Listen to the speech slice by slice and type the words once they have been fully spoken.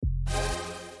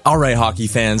All right, hockey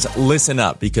fans, listen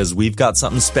up because we've got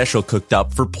something special cooked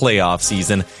up for playoff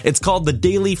season. It's called the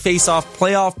Daily Face-Off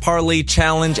Playoff Parlay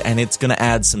Challenge, and it's going to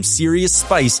add some serious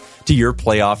spice to your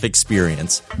playoff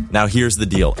experience. Now, here's the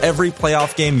deal. Every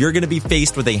playoff game, you're going to be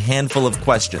faced with a handful of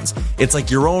questions. It's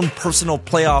like your own personal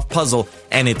playoff puzzle,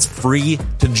 and it's free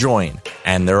to join.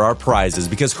 And there are prizes,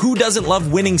 because who doesn't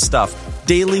love winning stuff?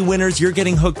 Daily winners, you're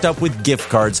getting hooked up with gift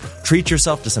cards. Treat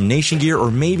yourself to some Nation gear or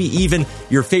maybe even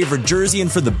your favorite jersey.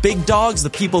 And for the big dogs, the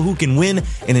people who can win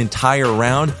an entire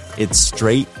round, it's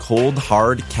straight, cold,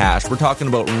 hard cash. We're talking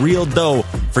about real dough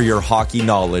for your hockey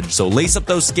knowledge. So lace up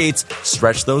those skates,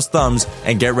 stretch those thumbs,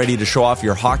 and get ready to show off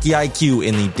your hockey IQ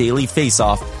in the Daily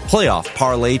Face-Off Playoff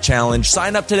Parlay Challenge.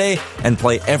 Sign up today and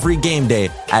play every game day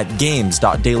at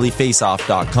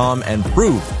games.dailyfaceoff.com and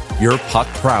prove your puck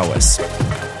prowess.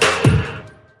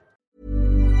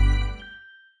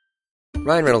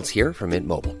 Ryan Reynolds here from Mint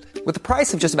Mobile. With the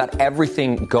price of just about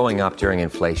everything going up during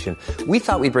inflation, we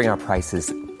thought we'd bring our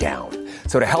prices down.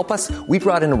 So to help us, we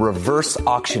brought in a reverse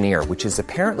auctioneer, which is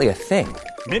apparently a thing.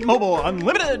 Mint Mobile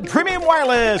Unlimited Premium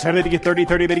Wireless. How to get 30,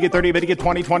 30, bit to get 30, bit to get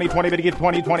 20, 20, 20, bit to get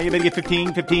 20, 20, bit to get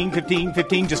 15, 15, 15,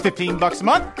 15, just $15 a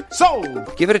month?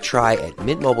 Sold! Give it a try at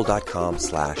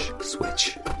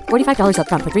mintmobile.com/switch. $45 up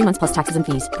front for 3 months plus taxes and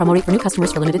fees. Promo rate for new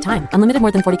customers for limited time. Unlimited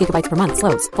more than 40 gigabytes per month.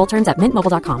 Slows full terms at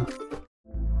mintmobile.com.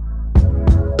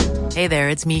 Hey there,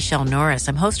 it's Michelle Norris.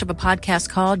 I'm host of a podcast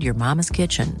called Your Mama's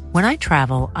Kitchen. When I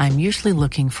travel, I'm usually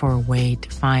looking for a way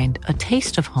to find a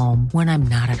taste of home when I'm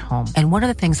not at home. And one of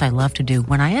the things I love to do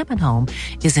when I am at home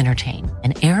is entertain.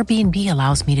 And Airbnb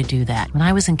allows me to do that. When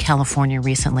I was in California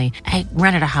recently, I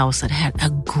rented a house that had a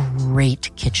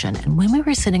great kitchen. And when we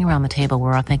were sitting around the table, we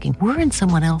were all thinking, we're in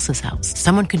someone else's house.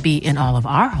 Someone could be in all of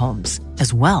our homes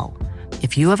as well.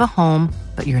 If you have a home,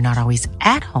 but you're not always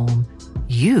at home,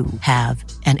 you have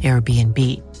an Airbnb.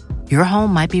 Your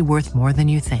home might be worth more than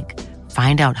you think.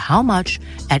 Find out how much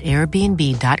at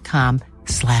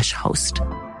airbnb.com/host.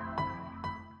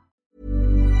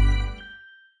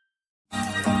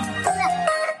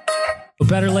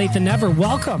 Better late than never.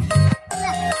 Welcome.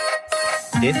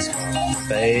 It's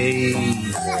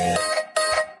favorite.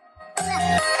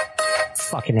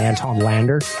 Fucking Anton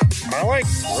Lander. I really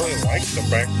like the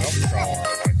back up song.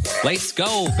 Let's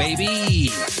go, baby.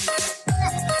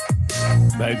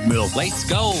 Bag milk. Let's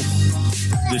go.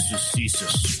 This is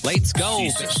Cesus. Let's go.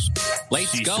 Cesus.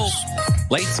 Let's Cesus. go.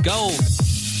 Let's go.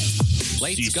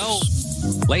 Let's Cesus. go.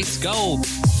 Let's go.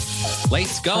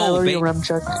 Let's go, Tyler, baby. your rem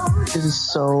check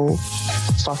is so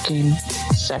fucking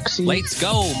sexy. Let's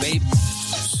go, baby.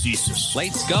 Cesus.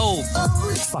 Let's go.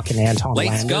 Fucking Anton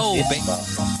Let's Lander. go, It's baby. my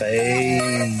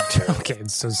favorite. Okay,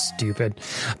 it's so stupid.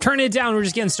 Turn it down. We're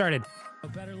just getting started.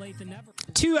 Better late than never.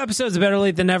 2 episodes of Better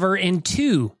Late Than Never in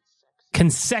 2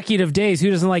 consecutive days.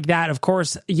 Who doesn't like that? Of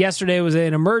course, yesterday was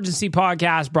an emergency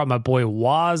podcast. Brought my boy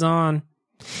Waz on.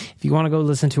 If you want to go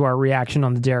listen to our reaction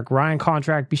on the Derek Ryan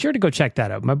contract, be sure to go check that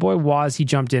out. My boy Waz, he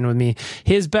jumped in with me.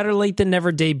 His Better Late Than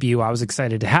Never debut. I was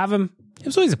excited to have him. It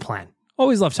was always a plan.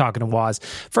 Always love talking to Waz.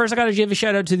 First, I got to give a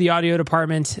shout out to the audio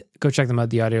department. Go check them out,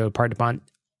 the audio department,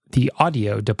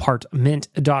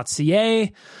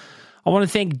 theaudiodepartment.ca. I want to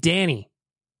thank Danny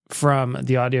from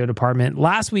the audio department.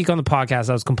 Last week on the podcast,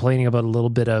 I was complaining about a little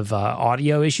bit of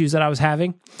audio issues that I was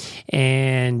having,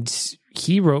 and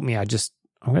he wrote me. I'm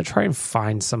going to try and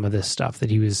find some of this stuff that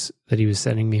he was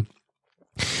sending me.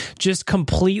 Just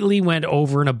completely went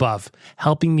over and above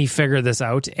helping me figure this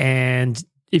out. And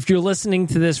if you're listening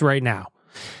to this right now,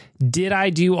 did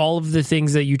I do all of the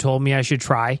things that you told me I should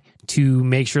try to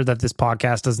make sure that this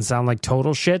podcast doesn't sound like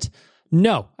total shit?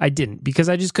 No, I didn't, because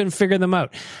I just couldn't figure them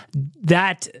out.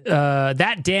 That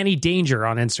Danny Danger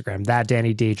on Instagram, that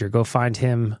Danny Danger, go find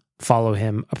him, follow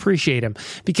him, appreciate him,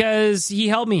 because he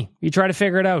helped me. He tried to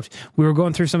figure it out. We were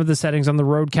going through some of the settings on the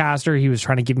Rodecaster. He was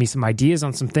trying to give me some ideas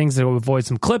on some things that will avoid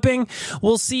some clipping.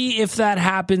 We'll see if that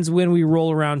happens when we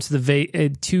roll around to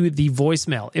the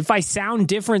voicemail. If I sound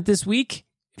different this week,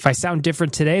 if I sound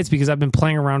different today, it's because I've been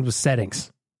playing around with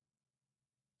settings.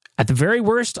 At the very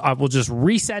worst, I will just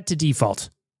reset to default.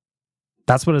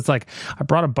 That's what it's like. I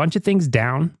brought a bunch of things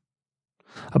down,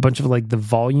 a bunch of like the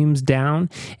volumes down,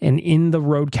 and in the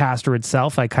Rodecaster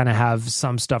itself, I kind of have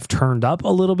some stuff turned up a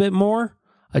little bit more,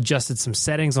 adjusted some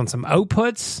settings on some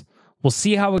outputs. We'll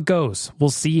see how it goes.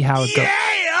 Goes.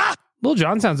 Lil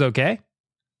Jon sounds okay.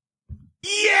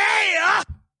 Yeah!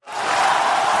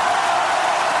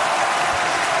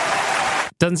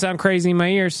 Doesn't sound crazy in my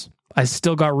ears. I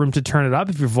still got room to turn it up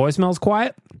if your voicemail's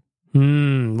quiet.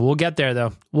 We'll get there,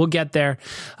 though. We'll get there.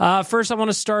 First, I want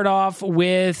to start off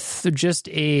with just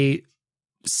a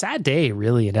sad day,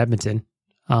 really, in Edmonton.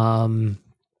 I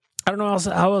don't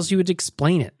know how else you would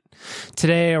explain it.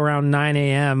 Today, around 9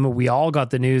 a.m., we all got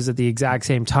the news at the exact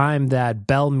same time that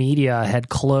Bell Media had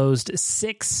closed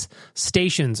 6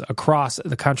 stations across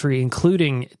the country,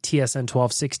 including TSN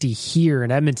 1260 here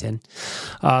in Edmonton.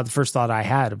 The first thought I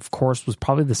had, of course, was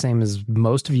probably the same as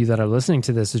most of you that are listening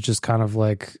to this. Is just kind of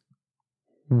like,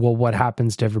 well, what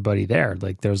happens to everybody there?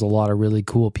 Like, there's a lot of really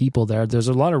cool people there. There's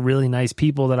a lot of really nice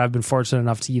people that I've been fortunate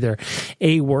enough to either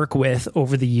work with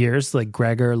over the years, like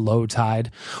Gregor, Low Tide,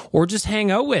 or just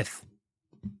hang out with,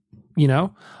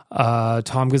 Tom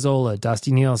Gazzola,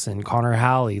 Dusty Nielsen, Connor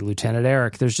Halley, Lieutenant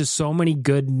Eric. There's just so many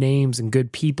good names and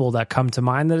good people that come to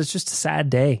mind that it's just a sad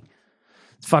day.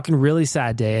 It's a fucking really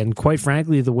sad day. And quite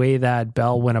frankly, the way that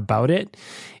Bell went about it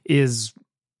is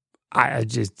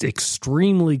just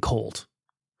extremely cold.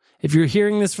 If you're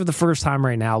hearing this for the first time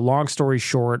right now, long story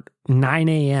short, 9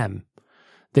 a.m.,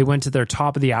 they went to their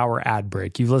top of the hour ad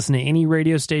break. You've listened to any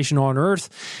radio station on earth,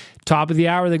 top of the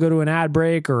hour, they go to an ad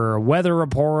break or a weather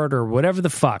report or whatever the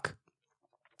fuck.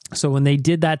 So when they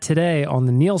did that today on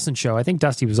the Nielsen show, I think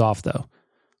Dusty was off though.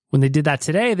 When they did that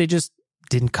today, they just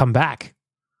didn't come back.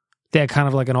 They had kind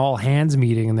of like an all hands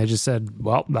meeting and they just said,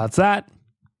 well, that's that.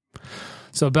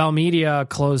 So Bell Media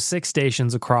closed 6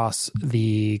 stations across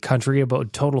the country. About a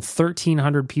total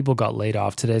 1,300 people got laid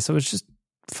off today. So it's just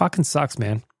fucking sucks,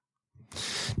 man.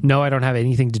 No, I don't have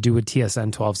anything to do with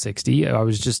TSN 1260. I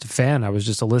was just a fan. I was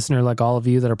just a listener like all of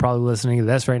you that are probably listening to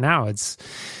this right now. It's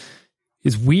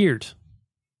weird.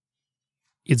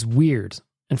 It's weird.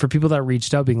 And for people that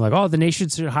reached out being like, oh, the nation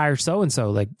should hire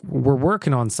so-and-so, like we're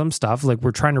working on some stuff. Like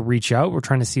we're trying to reach out. We're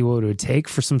trying to see what it would take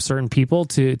for some certain people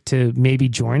to maybe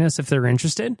join us if they're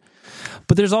interested.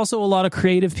 But there's also a lot of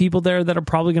creative people there that are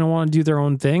probably going to want to do their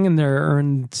own thing and they're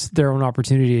earned their own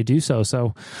opportunity to do so.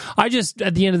 So I just,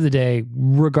 at the end of the day,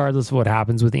 regardless of what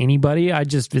happens with anybody,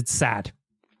 it's sad.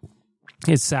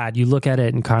 It's sad. You look at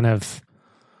it and kind of,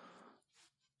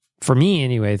 for me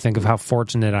anyway, think of how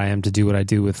fortunate I am to do what I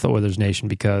do with the Oilers Nation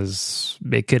because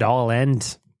it could all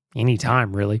end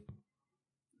anytime, really.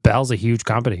 Bell's a huge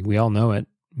company. We all know it.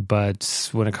 But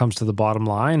when it comes to the bottom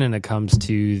line and it comes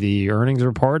to the earnings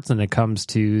reports and it comes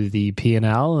to the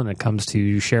P&L and it comes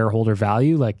to shareholder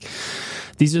value, like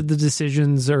these are the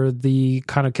decisions or the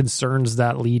kind of concerns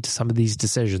that lead to some of these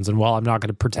decisions. And while I'm not going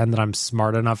to pretend that I'm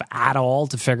smart enough at all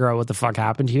to figure out what the fuck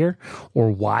happened here or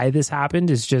why this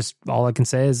happened, is just all I can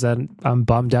say is that I'm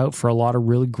bummed out for a lot of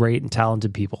really great and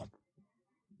talented people.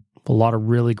 A lot of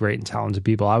really great and talented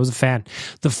people. I was a fan.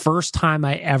 The first time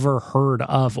I ever heard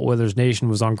of Oilers Nation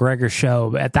was on Gregor's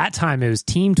show. At that time, it was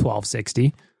Team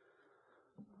 1260.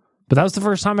 But that was the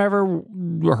first time I ever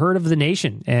heard of the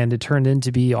nation. And it turned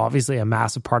into be obviously a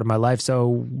massive part of my life.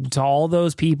 So to all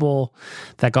those people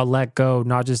that got let go,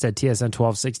 not just at TSN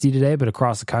 1260 today, but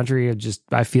across the country,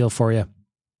 I feel for you.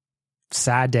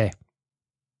 Sad day.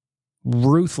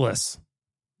 Ruthless,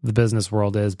 the business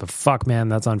world is. But fuck, man,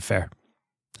 that's unfair.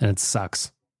 And it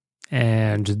sucks.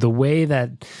 And the way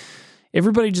that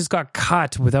everybody just got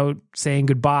cut without saying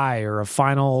goodbye or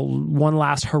one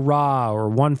last hurrah or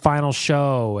one final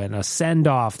show and a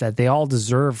send-off that they all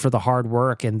deserve for the hard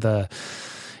work and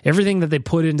everything that they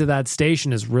put into that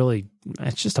station is really,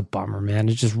 it's just a bummer, man.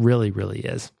 It just really, really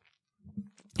is.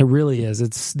 It really is.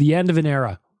 It's the end of an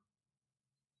era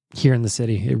here in the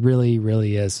city. It really,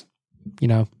 really is.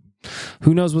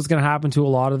 Who knows what's going to happen to a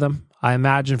lot of them? I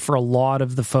imagine for a lot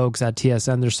of the folks at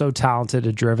TSN, they're so talented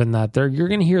and driven that you're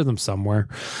going to hear them somewhere.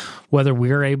 Whether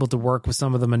we're able to work with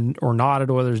some of them or not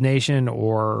at Oilers Nation,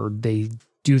 or they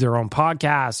do their own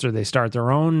podcast, or they start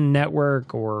their own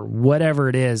network, or whatever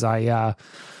it is. There's a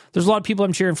lot of people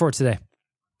I'm cheering for today,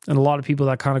 and a lot of people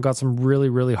that kind of got some really,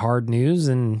 really hard news.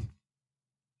 And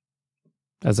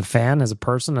as a fan, as a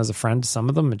person, as a friend to some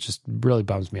of them, it just really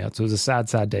bums me out. So it was a sad,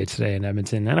 sad day today in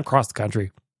Edmonton and across the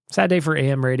country. Sad day for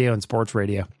AM radio and sports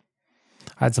radio.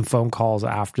 I had some phone calls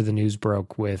after the news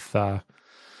broke with, some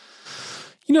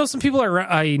people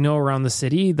I know around the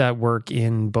city that work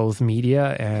in both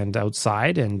media and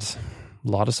outside, and a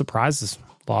lot of surprises.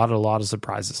 A lot of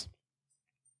surprises.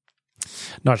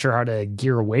 Not sure how to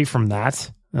gear away from that.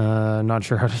 Not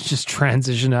sure how to just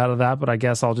transition out of that, but I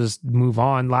guess I'll just move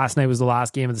on. Last night was the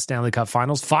last game of the Stanley Cup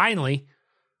Finals. Finally.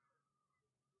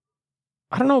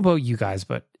 I don't know about you guys,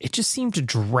 but it just seemed to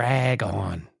drag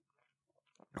on.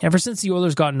 Ever since the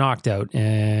Oilers got knocked out,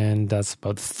 and that's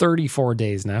about 34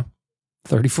 days now.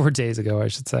 34 days ago, I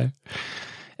should say.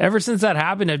 Ever since that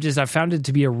happened, I found it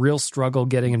to be a real struggle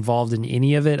getting involved in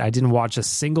any of it. I didn't watch a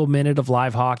single minute of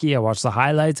live hockey. I watched the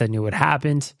highlights. I knew what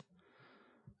happened.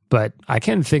 But I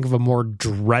can't think of a more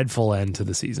dreadful end to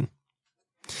the season.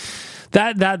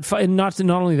 Not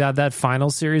only that final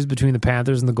series between the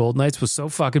Panthers and the Golden Knights was so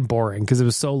fucking boring because it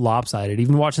was so lopsided.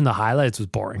 Even watching the highlights was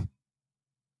boring.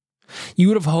 You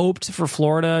would have hoped for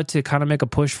Florida to kind of make a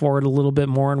push forward a little bit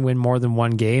more and win more than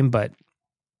one game, but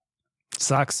it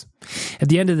sucks. At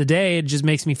the end of the day, it just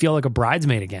makes me feel like a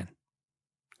bridesmaid again.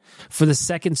 For the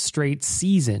second straight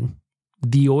season,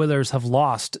 the Oilers have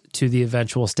lost to the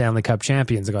eventual Stanley Cup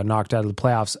champions. They got knocked out of the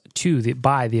playoffs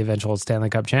by the eventual Stanley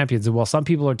Cup champions. And while some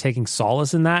people are taking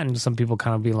solace in that, and some people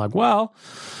kind of being like, well,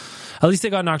 at least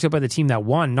they got knocked out by the team that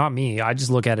won, not me. I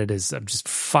just look at it as just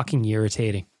fucking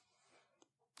irritating.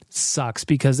 It sucks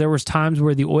because there was times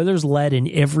where the Oilers led in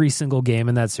every single game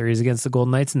in that series against the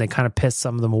Golden Knights, and they kind of pissed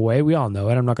some of them away. We all know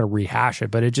it. I'm not going to rehash it,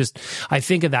 but I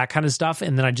think of that kind of stuff,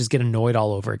 and then I just get annoyed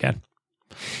all over again.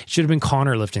 It should have been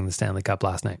Connor lifting the Stanley Cup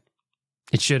last night.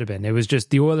 It should have been. It was just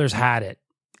the Oilers had it.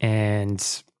 And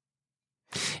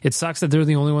it sucks that they're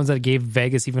the only ones that gave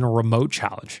Vegas even a remote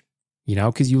challenge. You know,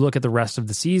 because you look at the rest of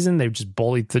the season, they just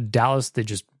bullied the Dallas. They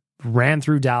just ran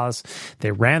through Dallas.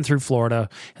 They ran through Florida.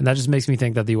 And that just makes me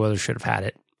think that the Oilers should have had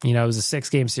it. You know, it was a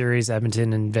 6-game series,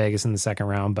 Edmonton and Vegas in the second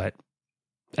round, but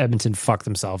Edmonton fucked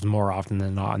themselves more often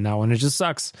than not in that one. It just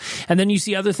sucks. And then you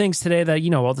see other things today that, you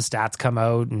know, all the stats come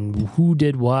out and who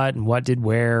did what and what did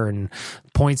where and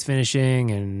points finishing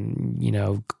and, you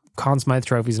know, Conn Smythe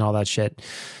trophies and all that shit.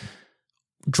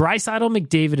 Draisaitl,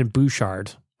 McDavid, and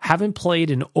Bouchard haven't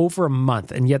played in over a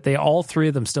month, and yet all three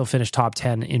of them still finished top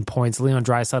 10 in points. Leon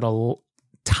Draisaitl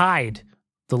tied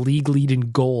the league lead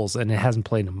in goals, and it hasn't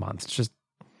played in a month. It's just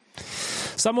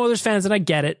some Oilers fans, and I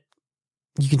get it.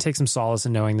 You can take some solace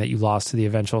in knowing that you lost to the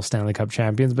eventual Stanley Cup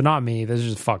champions, but not me. This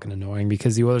is just fucking annoying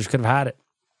because the Oilers could have had it.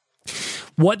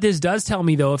 What this does tell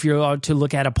me, though, if you're allowed to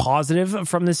look at a positive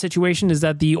from this situation, is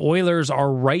that the Oilers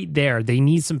are right there. They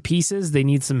need some pieces. They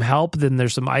need some help. Then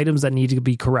there's some items that need to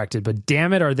be corrected. But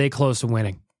damn it, are they close to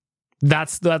winning?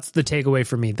 That's the takeaway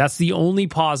for me. That's the only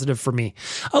positive for me.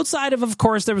 Outside of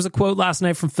course, there was a quote last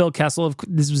night from Phil Kessel.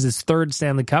 This was his third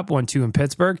Stanley Cup, won 2 in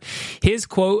Pittsburgh. His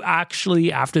quote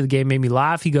actually after the game made me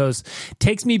laugh. He goes,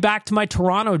 "Takes me back to my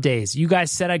Toronto days. You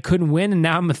guys said I couldn't win, and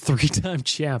now I'm a 3-time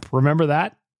champ. Remember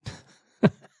that?"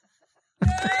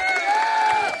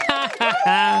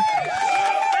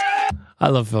 I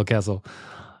love Phil Kessel.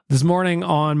 This morning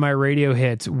on my radio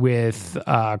hit with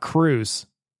Cruz,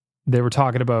 they were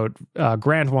talking about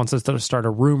Grant wants us to start a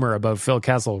rumor about Phil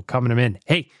Kessel coming in.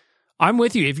 Hey, I'm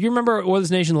with you. If you remember Oilers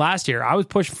Nation last year, I was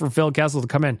pushing for Phil Kessel to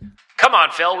come in. Come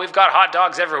on, Phil. We've got hot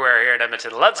dogs everywhere here at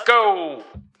Edmonton. Let's go.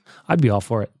 I'd be all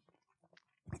for it.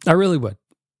 I really would.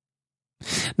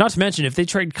 Not to mention, if they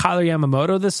trade Kyler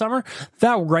Yamamoto this summer,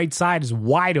 that right side is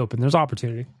wide open. There's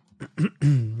opportunity. You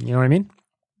know what I mean?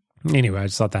 Anyway, I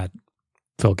just thought that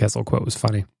Phil Kessel quote was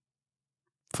funny.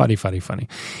 Funny.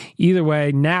 Either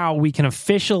way, now we can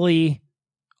officially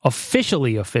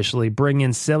bring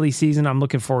in silly season. I'm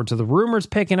looking forward to the rumors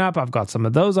picking up. I've got some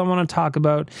of those I want to talk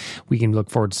about. We can look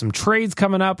forward to some trades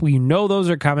coming up. We know those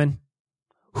are coming.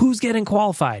 Who's getting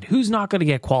qualified? Who's not going to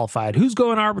get qualified? Who's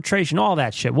going to arbitration? All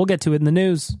that shit. We'll get to it in the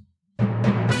news.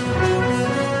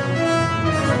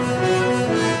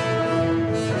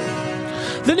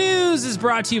 The news is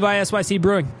brought to you by SYC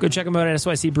Brewing. Go check them out at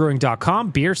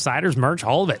sycbrewing.com. Beer, ciders, merch,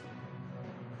 all of it.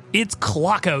 It's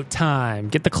clock out time.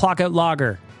 Get the clock out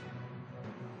lager.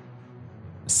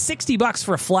 $60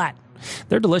 for a flat.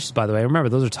 They're delicious, by the way. Remember,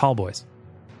 those are tall boys.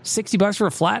 $60 for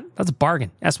a flat? That's a bargain.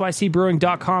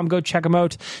 sycbrewing.com. Go check them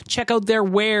out. Check out their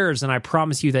wares, and I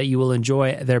promise you that you will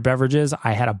enjoy their beverages.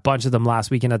 I had a bunch of them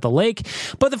last weekend at the lake.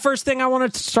 But the first thing I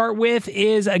wanted to start with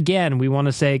is, again, we want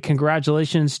to say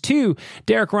congratulations to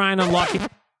Derek Ryan unlocking...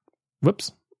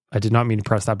 Whoops. I did not mean to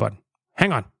press that button.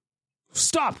 Hang on.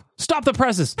 Stop the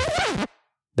presses.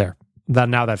 There.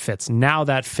 Now that fits.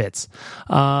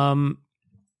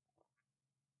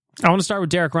 I want to start with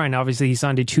Derek Ryan. Obviously, he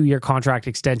signed a 2-year contract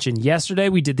extension yesterday.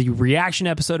 We did the reaction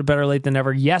episode of Better Late Than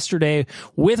Never yesterday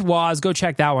with Waz. Go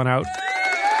check that one out.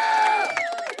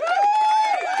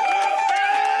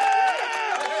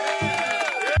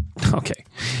 Okay.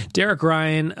 Derek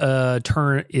Ryan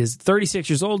is 36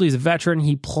 years old. He's a veteran.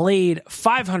 He played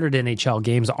 500 NHL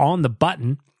games on the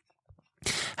button.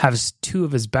 Has 2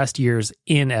 of his best years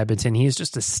in Edmonton. He is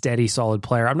just a steady, solid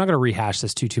player. I'm not going to rehash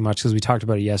this too much because we talked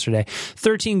about it yesterday.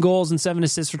 13 goals and 7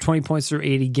 assists for 20 points through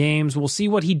 80 games. We'll see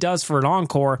what he does for an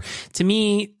encore. To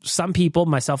me, some people,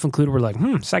 myself included, were like,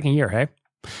 second year, hey?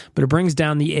 But it brings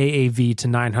down the AAV to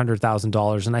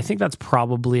 $900,000, and I think that's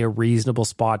probably a reasonable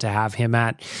spot to have him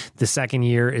at. The second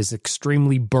year is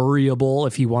extremely buriable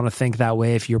if you want to think that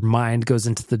way, if your mind goes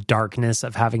into the darkness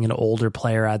of having an older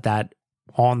player at that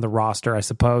on the roster, I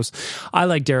suppose. I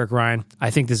like Derek Ryan.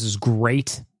 I think this is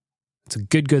great. It's a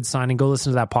good signing. Go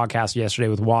listen to that podcast yesterday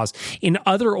with Waz. In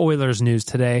other Oilers news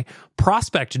today,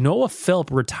 prospect Noah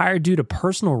Philp retired due to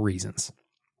personal reasons.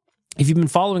 If you've been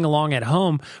following along at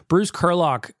home, Bruce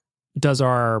Kurlock does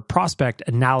our prospect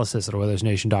analysis at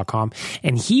OilersNation.com,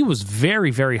 and he was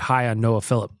very, very high on Noah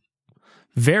Philp.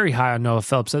 Very high on Noah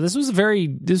Philp. So this was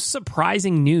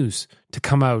surprising news to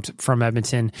come out from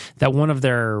Edmonton that one of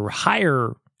their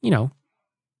higher, I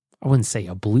wouldn't say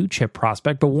a blue chip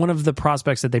prospect, but one of the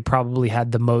prospects that they probably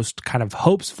had the most kind of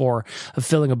hopes for of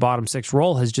filling a bottom six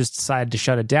role has just decided to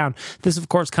shut it down. This, of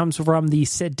course, comes from the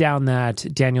sit down that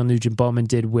Daniel Nugent-Bowman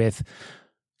did with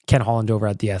Ken Holland over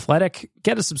at The Athletic.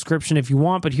 Get a subscription if you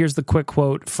want, but here's the quick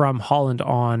quote from Holland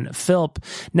on Philp.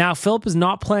 Now, Philp is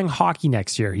not playing hockey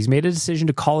next year. He's made a decision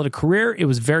to call it a career. It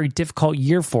was a very difficult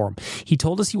year for him. He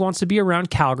told us he wants to be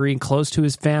around Calgary and close to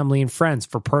his family and friends.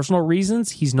 For personal reasons,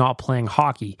 he's not playing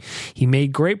hockey. He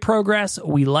made great progress.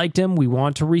 We liked him. We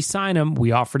want to re-sign him.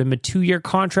 We offered him a 2-year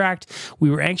contract.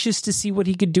 We were anxious to see what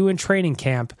he could do in training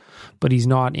camp, but he's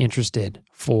not interested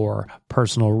for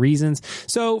personal reasons.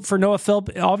 So for Noah Philp,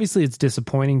 obviously it's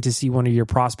disappointing to see one of your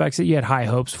prospects that you had high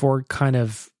hopes for kind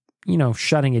of,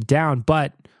 shutting it down.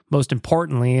 But most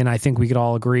importantly, and I think we could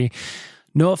all agree,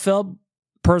 Noah Philp,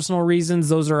 personal reasons,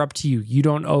 those are up to you. You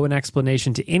don't owe an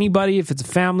explanation to anybody. If it's a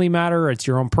family matter or it's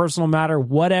your own personal matter,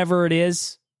 whatever it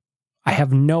is, I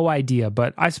have no idea,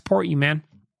 but I support you, man.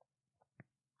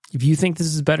 If you think this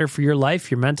is better for your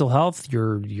life, your mental health,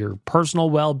 your personal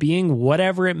well-being,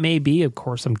 whatever it may be, of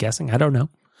course, I'm guessing, I don't know,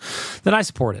 then I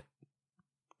support it.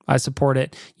 I support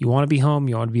it. You want to be home,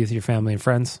 you want to be with your family and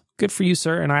friends. Good for you,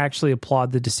 sir, and I actually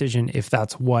applaud the decision if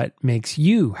that's what makes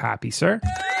you happy, sir.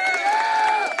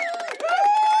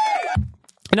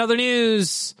 In other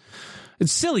news,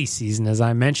 it's silly season, as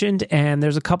I mentioned, and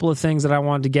there's a couple of things that I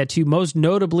wanted to get to, most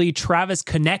notably Travis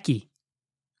Konecny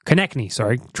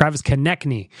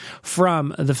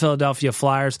from the Philadelphia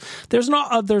Flyers. There's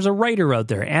a writer out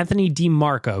there, Anthony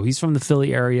DeMarco. He's from the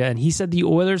Philly area, and he said the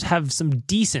Oilers have some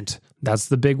decent, that's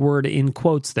the big word in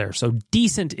quotes there, so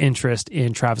decent interest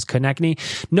in Travis Konecny.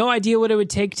 No idea what it would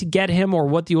take to get him or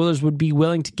what the Oilers would be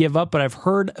willing to give up, but I've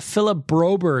heard Philip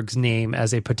Broberg's name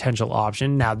as a potential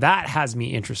option. Now that has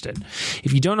me interested.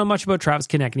 If you don't know much about Travis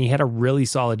Konecny, he had a really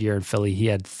solid year in Philly. He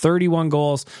had 31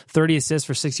 goals, 30 assists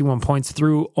for 61 points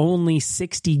through only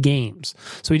 60 games.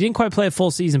 So he didn't quite play a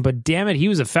full season, but damn it, he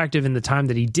was effective in the time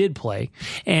that he did play.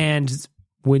 And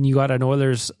when you got an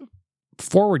Oilers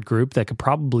forward group that could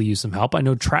probably use some help, I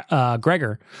know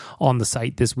Gregor on the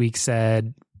site this week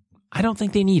said, I don't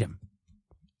think they need him.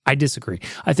 I disagree.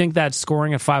 I think that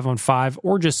scoring at 5-on-5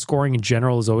 or just scoring in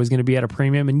general is always going to be at a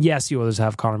premium. And yes, the Oilers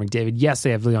have Connor McDavid. Yes,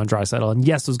 they have Leon Draisaitl. And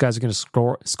yes, those guys are going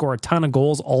to score a ton of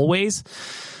goals always.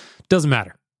 Doesn't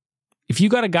matter. If you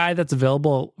got a guy that's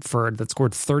available that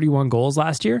scored 31 goals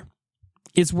last year,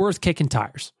 it's worth kicking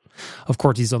tires. Of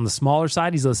course, he's on the smaller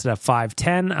side. He's listed at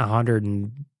 5'10",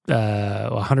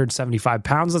 175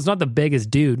 pounds. That's not the biggest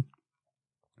dude,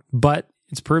 but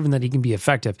it's proven that he can be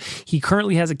effective. He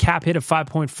currently has a cap hit of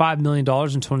 $5.5 million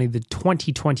in the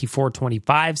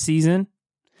 2024-25 season.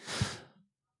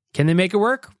 Can they make it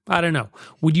work? I don't know.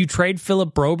 Would you trade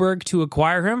Philip Broberg to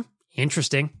acquire him?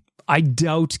 Interesting. I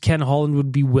doubt Ken Holland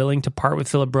would be willing to part with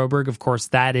Philip Broberg. Of course,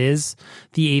 that is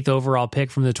the 8th overall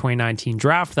pick from the 2019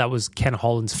 draft. That was Ken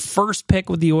Holland's first pick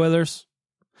with the Oilers.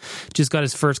 Just got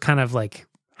his first kind of like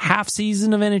half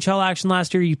season of NHL action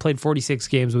last year. He played 46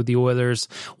 games with the Oilers,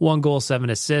 1 goal, 7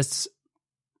 assists.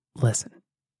 Listen,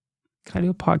 can I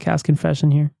do a podcast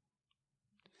confession here?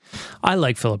 I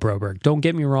like Philip Broberg. Don't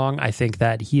get me wrong. I think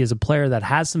that he is a player that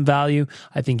has some value.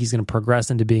 I think he's going to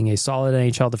progress into being a solid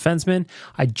NHL defenseman.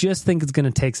 I just think it's going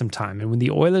to take some time. And when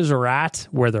the Oilers are at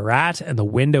where they're at and the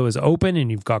window is open and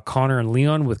you've got Connor and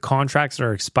Leon with contracts that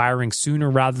are expiring sooner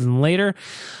rather than later,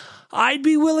 I'd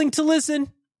be willing to listen.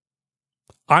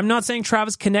 I'm not saying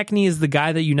Travis Konecny is the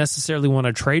guy that you necessarily want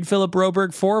to trade Philip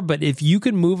Broberg for, but if you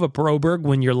can move a Broberg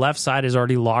when your left side is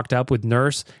already locked up with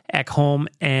Nurse, Ekholm,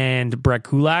 and Brett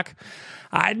Kulak,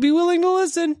 I'd be willing to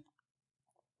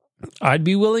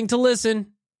listen.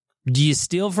 Do you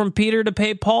steal from Peter to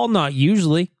pay Paul? Not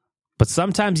usually, but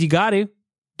sometimes you got to,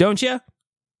 don't you?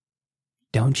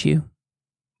 Don't you?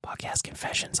 Podcast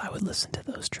confessions, I would listen to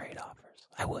those trade offers.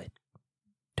 I would.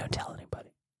 Don't tell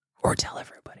anybody. Or tell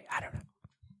everybody. I don't know.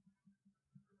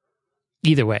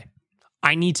 Either way,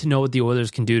 I need to know what the Oilers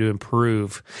can do to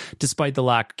improve despite the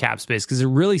lack of cap space, because it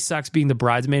really sucks being the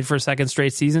bridesmaid for a second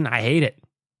straight season. I hate it.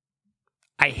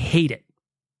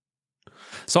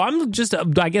 So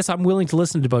I guess I'm willing to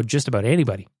listen to just about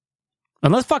anybody.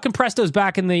 Unless fucking Presto's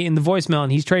back in the voicemail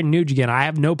and he's trading Nuge again, I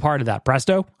have no part of that.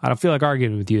 Presto, I don't feel like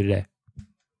arguing with you today.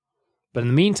 But in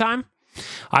the meantime,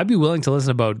 I'd be willing to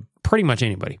listen about pretty much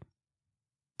anybody.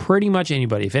 Pretty much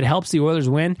anybody. If it helps the Oilers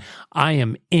win, I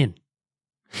am in.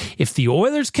 If the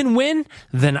Oilers can win,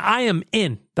 then I am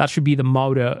in. That should be the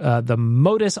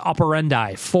modus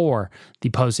operandi for the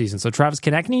postseason. So Travis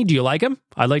Konechny, do you like him?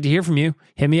 I'd like to hear from you.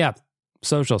 Hit me up.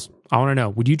 Socials. I want to know.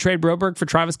 Would you trade Broberg for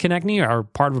Travis Konechny or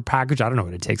part of a package? I don't know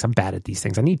what it takes. I'm bad at these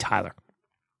things. I need Tyler.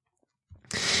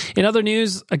 In other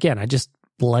news, again, I just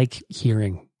like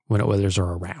hearing when Oilers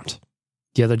are around.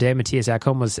 The other day, Matthias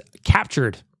Ekholm was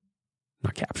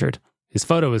not captured. His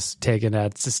photo was taken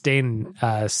at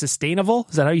Sustainable.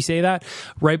 Is that how you say that?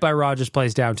 Right by Rogers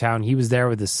Place downtown. He was there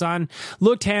with his son.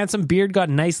 Looked handsome. Beard got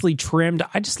nicely trimmed.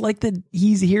 I just like that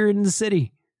he's here in the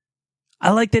city.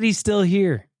 I like that he's still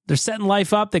here. They're setting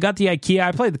life up. They got the IKEA.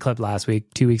 I played the clip last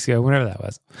week, 2 weeks ago, whenever that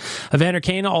was. Evander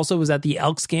Kane also was at the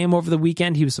Elks game over the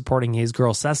weekend. He was supporting his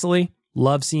girl, Cecily.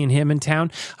 Love seeing him in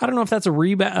town. I don't know if that's a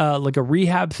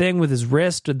rehab thing with his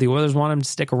wrist. Or the Oilers want him to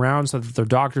stick around so that their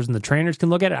doctors and the trainers can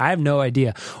look at it. I have no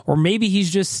idea. Or maybe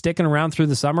he's just sticking around through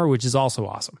the summer, which is also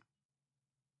awesome.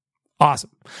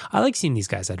 Awesome. I like seeing these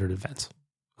guys at events.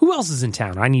 Who else is in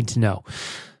town? I need to know.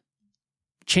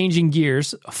 Changing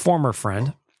gears, a former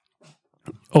friend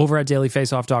over at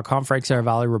dailyfaceoff.com, Frank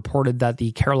Saravalli reported that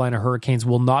the Carolina Hurricanes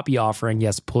will not be offering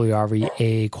Jesse Puljujarvi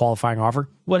a qualifying offer.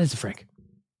 What is it, Frank?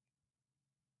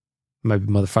 Might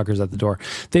be motherfuckers at the door.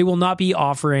 They will not be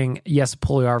offering Jesse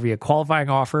Puljujarvi a qualifying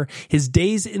offer. His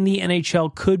days in the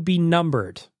NHL could be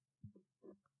numbered.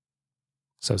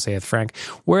 So saith Frank.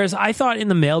 Whereas I thought in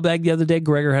the mailbag the other day,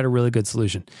 Gregor had a really good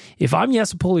solution. If I'm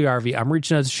Jesse Puljujarvi, I'm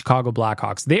reaching out to Chicago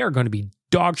Blackhawks. They are going to be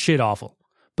dog shit awful,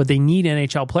 but they need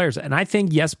NHL players. And I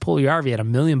think Jesse Puljujarvi at $1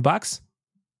 million,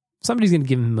 somebody's going to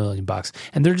give him $1 million.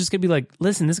 And they're just going to be like,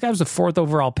 listen, this guy was a 4th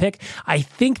overall pick. I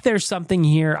think there's something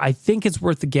here. I think it's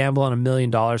worth the gamble on $1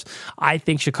 million. I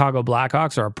think Chicago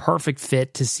Blackhawks are a perfect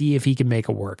fit to see if he can make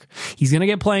it work. He's going to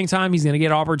get playing time. He's going to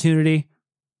get opportunity.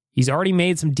 He's already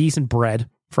made some decent bread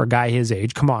for a guy his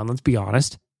age. Come on, let's be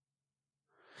honest.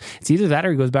 It's either that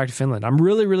or he goes back to Finland. I'm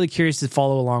really, really curious to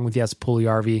follow along with Jesse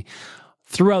Puljujarvi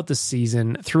throughout the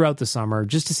season, throughout the summer,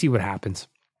 just to see what happens.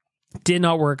 Did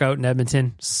not work out in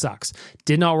Edmonton. Sucks.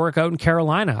 Did not work out in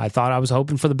Carolina. I thought I was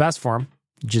hoping for the best for him.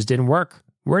 Just didn't work.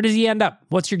 Where does he end up?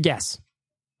 What's your guess?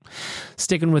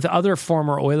 Sticking with other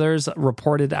former Oilers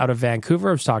reported out of Vancouver.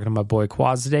 I was talking to my boy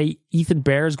Quaz today. Ethan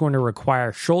Bear is going to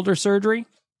require shoulder surgery.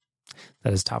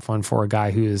 That is a tough one for a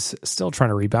guy who is still trying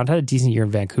to rebound. Had a decent year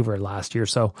in Vancouver last year.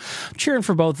 So I'm cheering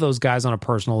for both of those guys on a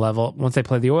personal level. Once they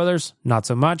play the Oilers, not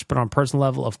so much, but on a personal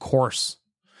level, of course.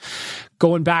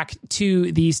 Going back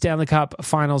to the Stanley Cup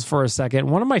Finals for a second,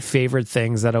 one of my favorite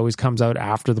things that always comes out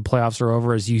after the playoffs are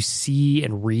over is you see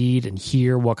and read and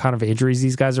hear what kind of injuries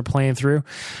these guys are playing through.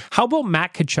 How about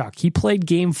Matt Tkachuk? He played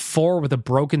Game 4 with a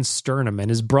broken sternum, and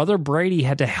his brother Brady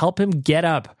had to help him get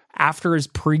up after his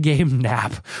pregame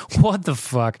nap. What the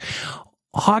fuck?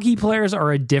 Hockey players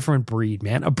are a different breed,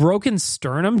 man. A broken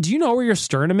sternum? Do you know where your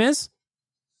sternum is?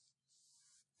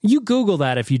 You Google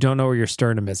that if you don't know where your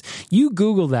sternum is. You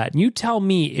Google that and you tell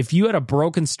me if you had a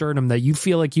broken sternum that you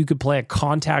feel like you could play a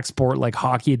contact sport like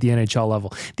hockey at the NHL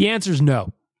level. The answer is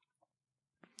no.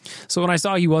 So when I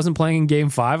saw he wasn't playing in Game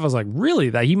 5, I was like, really?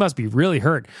 That he must be really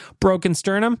hurt. Broken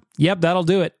sternum? Yep, that'll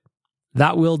do it.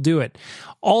 That will do it.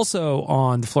 Also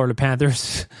on the Florida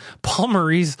Panthers, Paul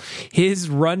Maurice, his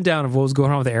rundown of what was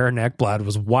going on with Aaron Ekblad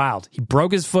was wild. He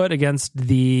broke his foot against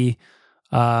the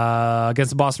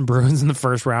Boston Bruins in the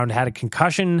first round, had a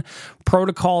concussion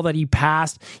protocol that he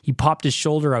passed. He popped his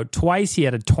shoulder out twice. He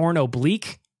had a torn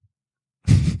oblique.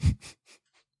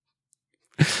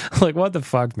 Like, what the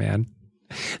fuck, man?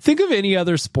 Think of any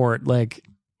other sport, like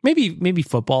maybe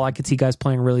football. I could see guys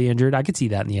playing really injured. I could see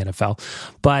that in the NFL.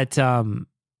 But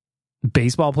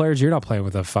baseball players, you're not playing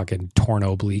with a fucking torn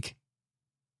oblique.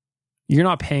 You're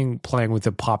not playing with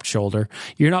a popped shoulder.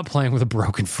 You're not playing with a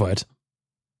broken foot.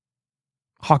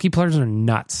 Hockey players are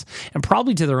nuts, and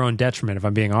probably to their own detriment, if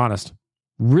I'm being honest.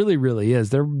 Really, really is.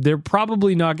 They're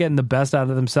probably not getting the best out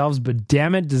of themselves, but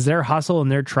damn it, does their hustle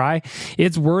and their try,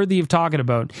 it's worthy of talking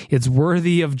about. It's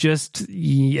worthy of just,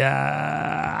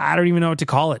 I don't even know what to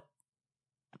call it.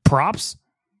 Props?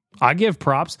 I give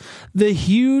props. The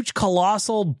huge,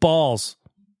 colossal balls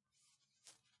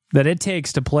that it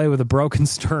takes to play with a broken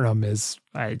sternum is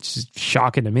it's just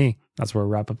shocking to me. That's where we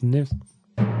wrap up the news.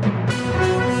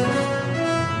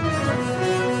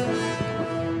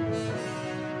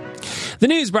 The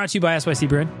news brought to you by SYC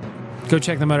Brewing. Go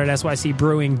check them out at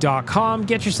sycbrewing.com.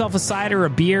 Get yourself a cider,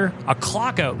 a beer. A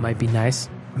clock out might be nice.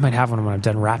 I might have one when I'm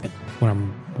done rapping, when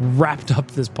I'm wrapped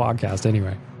up this podcast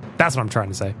anyway. That's what I'm trying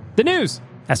to say. The news,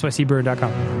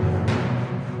 sycbrewing.com.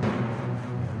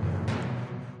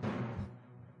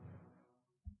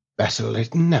 Better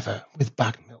late than never with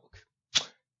bagged milk.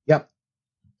 Yep.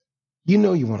 You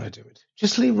know you want to do it.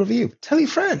 Just leave a review. Tell your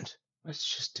friend.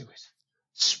 Let's just do it.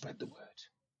 Spread the word.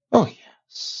 Oh,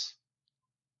 yes.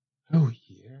 Oh,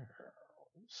 yes.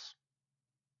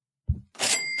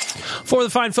 For the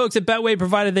fine folks at Betway,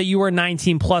 provided that you are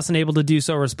 19 plus and able to do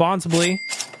so responsibly.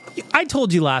 I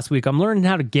told you last week I'm learning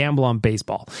how to gamble on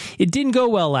baseball. It didn't go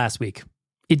well last week.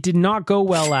 It did not go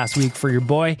well last week for your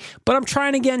boy, but I'm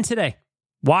trying again today.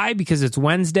 Why? Because it's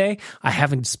Wednesday. I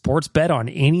haven't sports bet on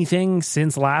anything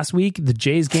since last week. The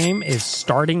Jays game is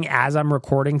starting as I'm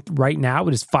recording right now.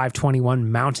 It is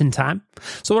 5:21 Mountain Time.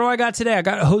 So what do I got today? I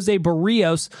got Jose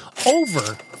Barrios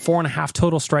over 4.5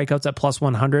 total strikeouts at plus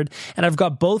 100. And I've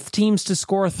got both teams to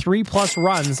score 3+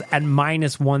 runs at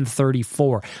minus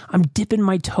 134. I'm dipping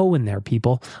my toe in there,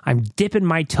 people. I'm dipping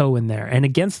my toe in there. And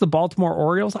against the Baltimore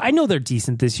Orioles, I know they're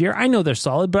decent this year. I know they're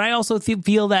solid, but I also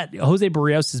feel that Jose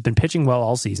Barrios has been pitching well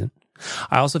all season.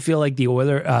 I also feel like the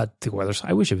Oilers,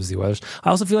 I wish it was the Oilers. I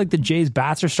also feel like the Jays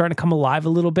bats are starting to come alive a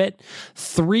little bit.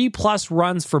 3+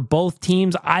 runs for both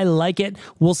teams. I like it.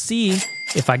 We'll see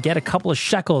if I get a couple of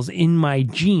shekels in my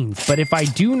jeans. But if I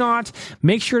do not,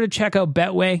 make sure to check out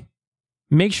Betway.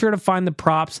 Make sure to find the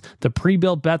props. The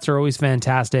pre-built bets are always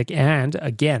fantastic. And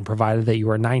again, provided that you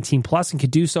are 19 plus and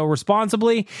can do so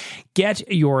responsibly,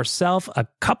 get yourself a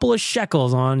couple of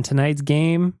shekels on tonight's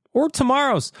game or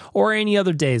tomorrow's or any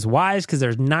other days. Why? Because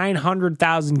there's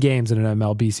 900,000 games in an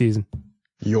MLB season.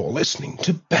 You're listening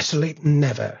to Better Late Than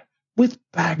Never with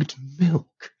bagged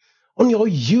milk on your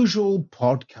usual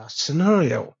podcast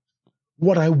scenario.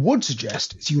 What I would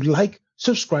suggest is you like,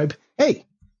 subscribe. Hey,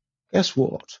 guess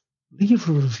what? Leave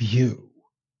a review.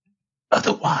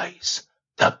 Otherwise,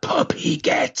 the puppy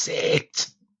gets it.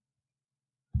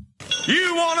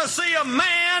 You want to see a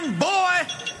man, boy?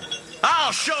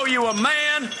 I'll show you a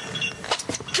man.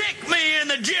 Kick me in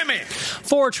the jimmy.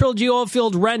 For Trilogy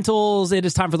Oilfield Rentals, it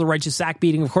is time for the righteous sack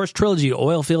beating. Of course, Trilogy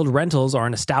Oilfield Rentals are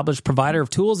an established provider of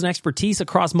tools and expertise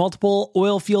across multiple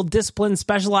oilfield disciplines,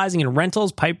 specializing in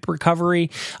rentals, pipe recovery,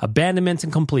 abandonments,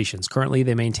 and completions. Currently,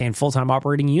 they maintain full-time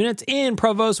operating units in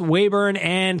Provost, Weyburn,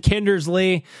 and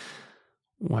Kindersley.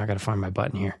 Oh, I got to find my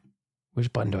button here.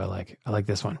 Which button do I like? I like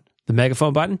this one. The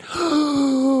megaphone button.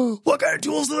 What kind of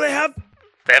tools do they have?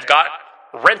 They've got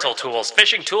rental tools,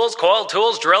 fishing tools, coil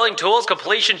tools, drilling tools,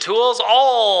 completion tools,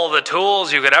 all the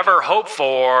tools you could ever hope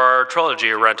for.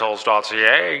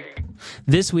 TrilogyRentals.ca.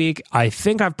 This week, I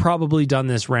think I've probably done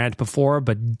this rant before,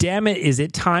 but damn it, is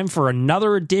it time for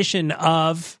another edition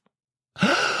of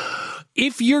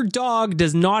If your dog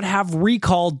does not have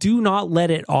recall, do not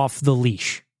let it off the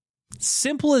leash.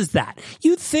 Simple as that.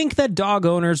 You'd think that dog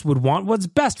owners would want what's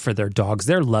best for their dogs.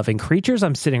 They're loving creatures.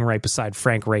 I'm sitting right beside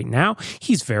Frank right now.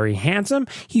 He's very handsome.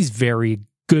 He's very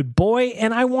good boy,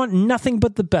 and I want nothing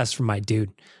but the best for my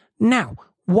dude. Now,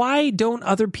 why don't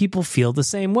other people feel the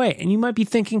same way? And you might be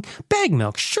thinking, Bag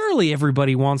Milk, surely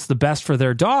everybody wants the best for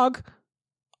their dog.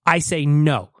 I say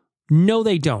no. No,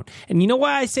 they don't. And you know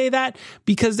why I say that?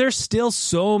 Because there's still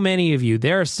so many of you.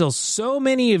 There are still so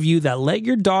many of you that let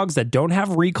your dogs that don't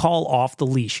have recall off the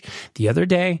leash. The other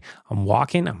day, I'm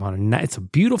walking. It's a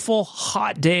beautiful,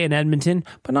 hot day in Edmonton,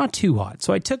 but not too hot.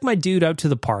 So I took my dude out to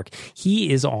the park.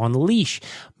 He is on the leash.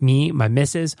 Me, my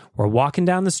missus, we're walking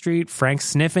down the street. Frank's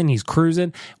sniffing. He's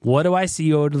cruising. What do I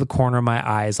see out of the corner of my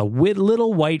eyes? A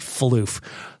little white floof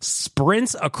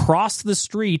sprints across the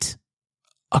street.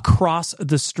 Across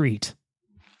the street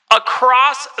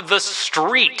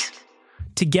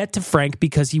to get to Frank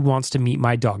because he wants to meet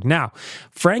my dog. Now,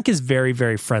 Frank is very,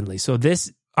 very friendly. So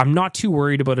I'm not too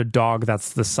worried about a dog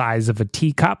that's the size of a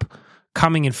teacup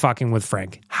coming and fucking with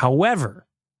Frank. However,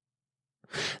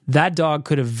 that dog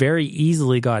could have very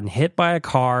easily gotten hit by a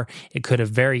car. It could have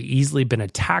very easily been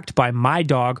attacked by my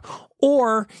dog.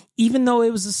 Or even though it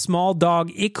was a small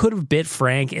dog, it could have bit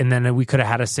Frank and then we could have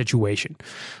had a situation.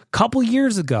 Couple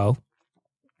years ago,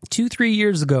 2-3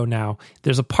 years ago now,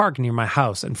 there's a park near my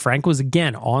house and Frank was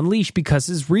again on leash because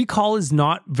his recall is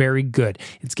not very good.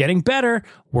 It's getting better.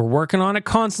 We're working on it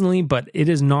constantly, but it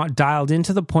is not dialed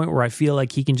into the point where I feel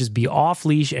like he can just be off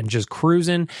leash and just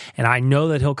cruising. And I know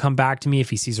that he'll come back to me if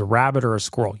he sees a rabbit or a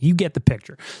squirrel. You get the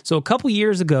picture. So a couple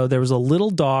years ago, there was a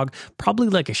little dog, probably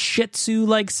like a Shih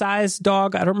Tzu-like size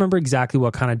dog. I don't remember exactly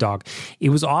what kind of dog. It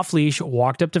was off leash,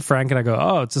 walked up to Frank and I go,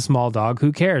 oh, it's a small dog.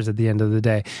 Who cares at the end of the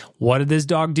day? What did this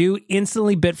dog dog do?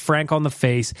 Instantly bit Frank on the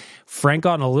face. Frank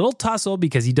got in a little tussle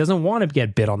because he doesn't want to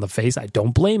get bit on the face. I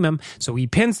don't blame him. So he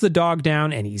pins the dog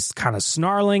down and he's kind of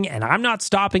snarling, and I'm not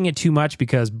stopping it too much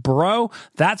because, bro,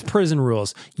 that's prison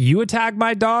rules. You attack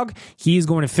my dog, he's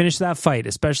going to finish that fight,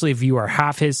 especially if you are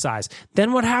half his size.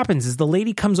 Then what happens is the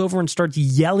lady comes over and starts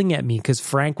yelling at me because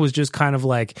Frank was just kind of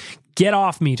like, get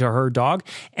off me to her dog.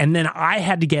 And then I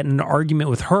had to get in an argument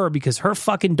with her because her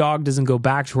fucking dog doesn't go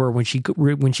back to her when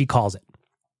she calls it.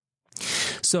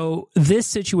 So this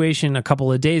situation a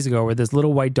couple of days ago where this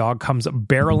little white dog comes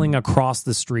barreling across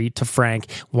the street to Frank,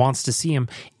 wants to see him,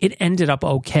 it ended up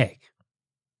okay.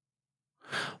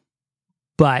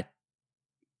 But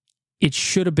it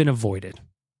should have been avoided.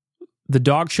 The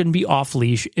dog shouldn't be off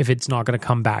leash if it's not going to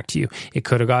come back to you. It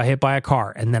could have got hit by a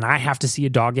car, and then I have to see a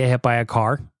dog get hit by a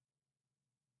car.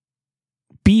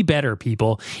 Be better,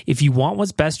 people. If you want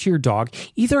what's best to your dog,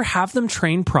 either have them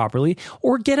trained properly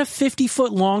or get a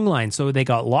 50-foot long line so they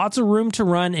got lots of room to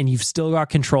run and you've still got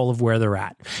control of where they're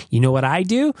at. You know what I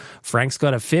do? Frank's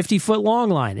got a 50-foot long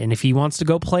line, and if he wants to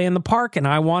go play in the park and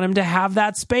I want him to have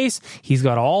that space, he's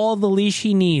got all the leash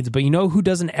he needs. But you know who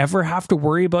doesn't ever have to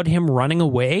worry about him running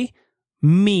away?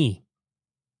 Me.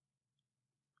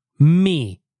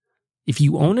 If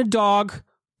you own a dog,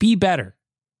 be better.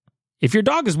 If your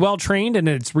dog is well trained and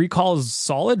its recall is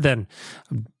solid, then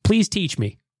please teach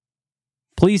me.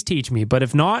 But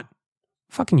if not,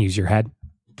 fucking use your head.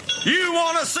 You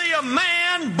want to see a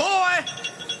man, boy?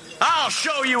 I'll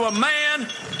show you a man.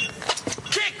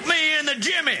 Kick me in the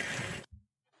jimmy.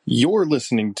 You're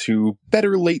listening to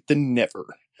Better Late Than Never,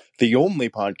 the only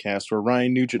podcast where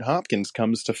Ryan Nugent-Hopkins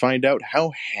comes to find out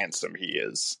how handsome he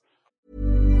is.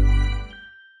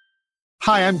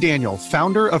 Hi, I'm Daniel,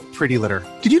 founder of Pretty Litter.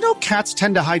 Did you know cats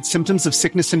tend to hide symptoms of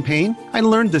sickness and pain? I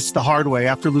learned this the hard way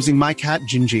after losing my cat,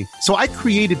 Gingy. So I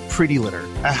created Pretty Litter,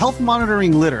 a health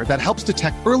monitoring litter that helps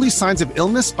detect early signs of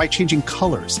illness by changing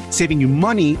colors, saving you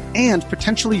money and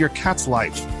potentially your cat's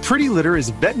life. Pretty Litter is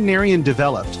veterinarian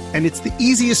developed, and it's the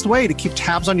easiest way to keep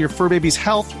tabs on your fur baby's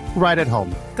health right at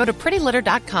home. Go to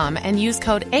prettylitter.com and use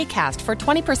code ACAST for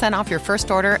 20% off your first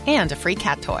order and a free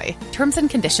cat toy. Terms and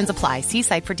conditions apply. See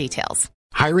site for details.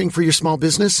 Hiring for your small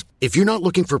business? If you're not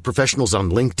looking for professionals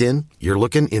on LinkedIn, you're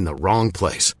looking in the wrong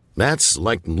place. That's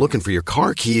like looking for your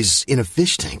car keys in a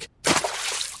fish tank.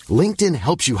 LinkedIn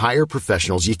helps you hire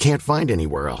professionals you can't find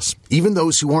anywhere else, even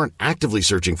those who aren't actively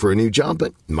searching for a new job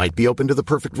but might be open to the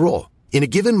perfect role. In a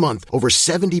given month, over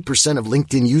 70% of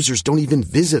LinkedIn users don't even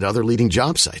visit other leading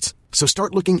job sites. So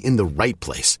start looking in the right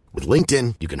place. With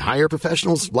LinkedIn, you can hire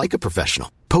professionals like a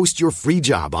professional. Post your free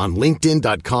job on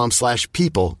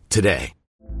linkedin.com/people today.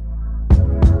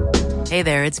 Hey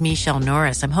there, it's Michelle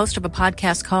Norris. I'm host of a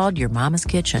podcast called Your Mama's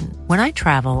Kitchen. When I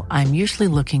travel, I'm usually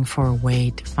looking for a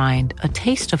way to find a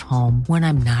taste of home when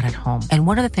I'm not at home. And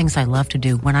one of the things I love to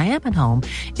do when I am at home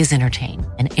is entertain.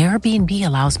 And Airbnb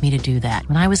allows me to do that.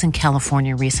 When I was in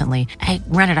California recently, I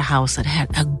rented a house that had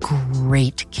a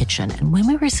great kitchen. And when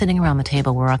we were sitting around the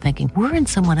table, we're all thinking, we're in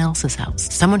someone else's house.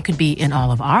 Someone could be in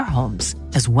all of our homes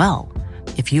as well.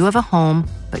 If you have a home,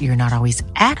 but you're not always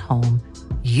at home,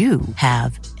 you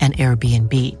have an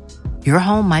Airbnb. Your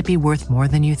home might be worth more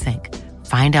than you think.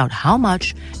 Find out how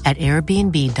much at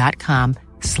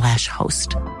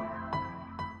airbnb.com/host.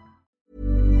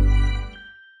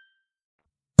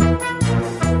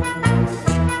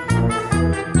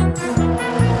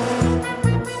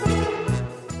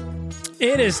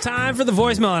 It is time for the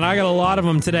voicemail, and I got a lot of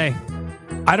them today.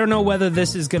 I don't know whether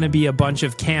this is going to be a bunch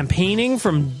of campaigning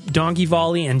from Donkey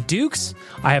Volley and Dukes.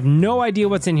 I have no idea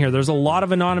what's in here. There's a lot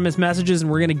of anonymous messages,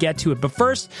 and we're going to get to it. But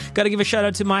first, got to give a shout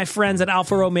out to my friends at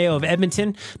Alfa Romeo of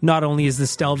Edmonton. Not only is the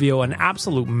Stelvio an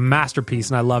absolute masterpiece,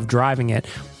 and I love driving it,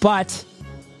 but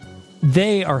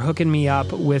they are hooking me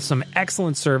up with some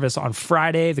excellent service on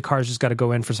Friday. The car's just got to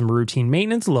go in for some routine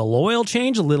maintenance, a little oil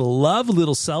change, a little love, a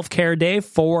little self-care day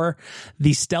for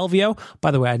the Stelvio.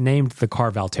 By the way, I named the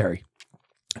car Valtteri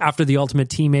after the ultimate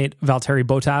teammate, Valtteri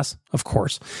Bottas, of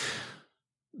course.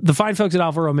 The fine folks at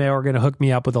Alfa Romeo are going to hook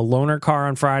me up with a loaner car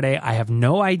on Friday. I have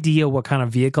no idea what kind of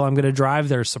vehicle I'm going to drive.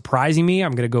 They're surprising me.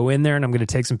 I'm going to go in there and I'm going to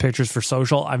take some pictures for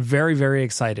social. I'm very, very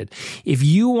excited. If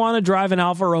you want to drive an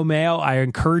Alfa Romeo, I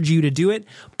encourage you to do it.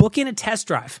 Book in a test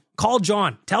drive. Call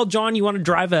John. Tell John you want to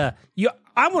drive I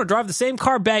want to drive the same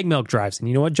car Bag Milk drives. And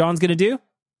you know what John's going to do?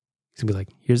 He's going to be like,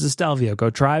 here's the Stelvio. Go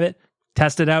drive it.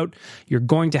 Test it out. You're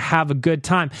going to have a good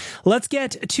time. Let's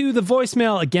get to the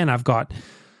voicemail. Again, I got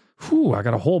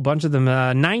a whole bunch of them.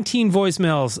 19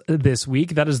 voicemails this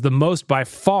week. That is the most by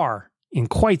far in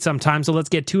quite some time. So let's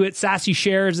get to it. Sassy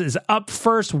Shares is up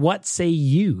first. What say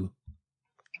you?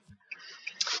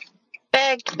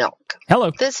 bagged milk.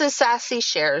 Hello. This is Sassy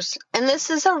Shares, and this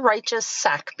is a righteous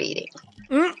sack beating.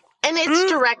 And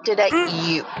it's directed at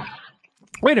you.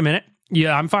 Wait a minute.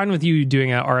 Yeah, I'm fine with you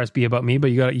doing an RSB about me,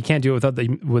 but you can't do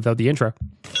it without the intro.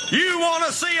 You want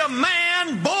to see a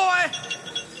man, boy?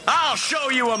 I'll show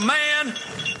you a man.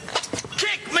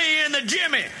 Kick me in the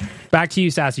jimmy. Back to you,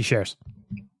 Sassy Shares.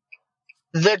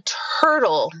 The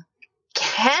turtle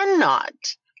cannot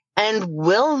and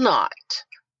will not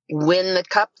win the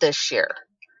cup this year.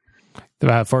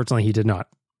 Fortunately, he did not.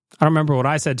 I don't remember what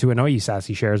I said to annoy you,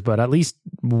 Sassy Shares, but at least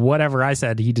whatever I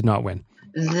said, he did not win.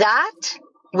 That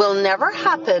will never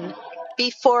happen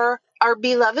before our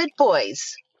beloved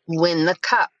boys win the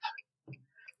cup.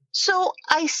 So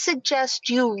I suggest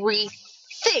you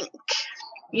rethink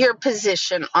your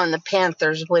position on the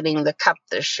Panthers winning the cup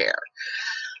this year.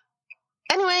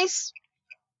 Anyways,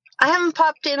 I haven't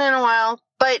popped in a while,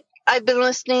 but I've been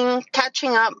listening,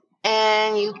 catching up,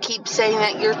 and you keep saying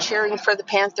that you're cheering for the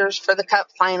Panthers for the cup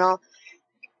final. And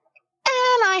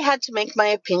I had to make my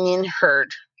opinion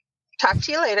heard. Talk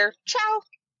to you later. Ciao.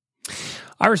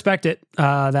 I respect it.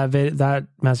 That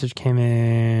message came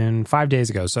in 5 days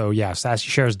ago. So yeah, Sassy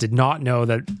Shares did not know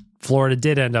that Florida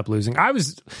did end up losing. I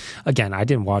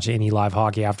didn't watch any live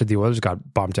hockey after the Oilers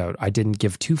got bumped out. I didn't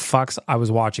give two fucks. I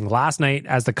was watching last night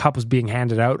as the cup was being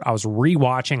handed out. I was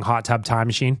rewatching Hot Tub Time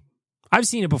Machine. I've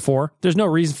seen it before. There's no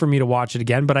reason for me to watch it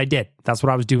again, but I did. That's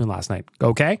what I was doing last night.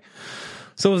 Okay?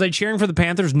 So was I cheering for the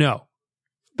Panthers? No.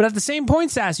 But at the same point,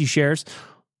 Sassy Shares,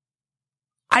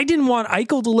 I didn't want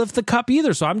Eichel to lift the cup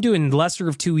either, so I'm doing lesser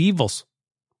of two evils.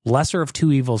 Lesser of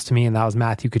two evils to me, and that was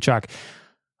Matthew Tkachuk.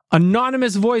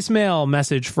 Anonymous voicemail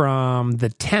message from the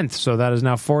 10th, so that is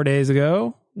now 4 days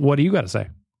ago. What do you got to say?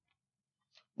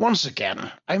 Once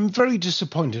again, I'm very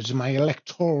disappointed in my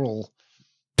electoral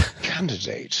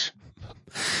candidate.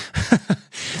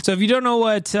 So if you don't know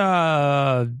what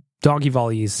Donkey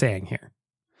Volley is saying here,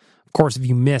 of course, if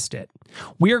you missed it,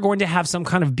 we are going to have some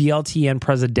kind of BLTN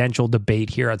presidential debate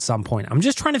here at some point. I'm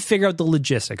just trying to figure out the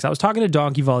logistics. I was talking to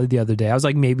Donkey Volley the other day. I was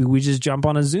like, maybe we just jump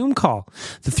on a Zoom call.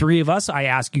 The three of us, I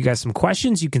ask you guys some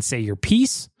questions. You can say your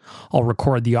piece. I'll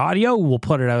record the audio. We'll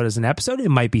put it out as an episode. It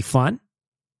might be fun.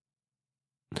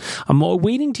 I'm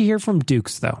waiting to hear from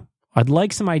Dukes, though. I'd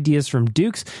like some ideas from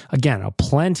Dukes. Again,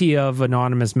 plenty of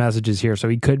anonymous messages here, so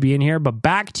he could be in here. But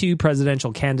back to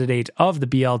presidential candidate of the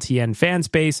BLTN fan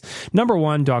space. Number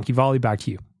one, Donkey Volley, back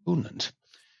to you.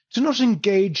 To not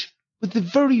engage with the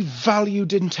very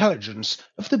valued intelligence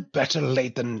of the better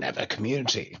late than never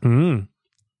community.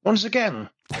 Once again,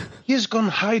 he has gone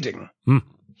hiding.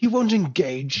 He won't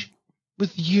engage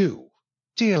with you,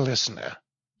 dear listener.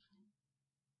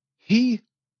 He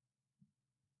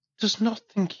does not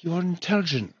think you are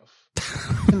intelligent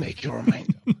enough to make your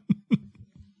mind up.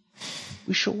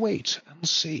 We shall wait and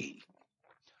see.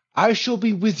 I shall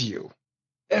be with you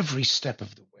every step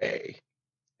of the way,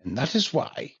 and that is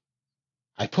why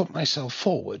I put myself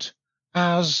forward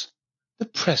as the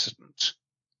president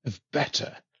of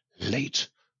Better Late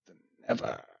Than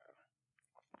Never.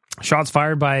 Shots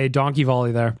fired by Donkey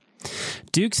Volley there.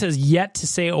 Dukes has yet to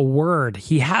say a word.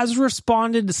 He has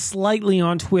responded slightly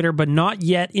on Twitter, but not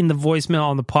yet in the voicemail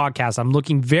on the podcast. I'm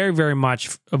looking very, very much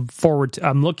forward.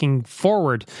 I'm looking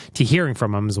forward to hearing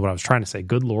from him is what I was trying to say.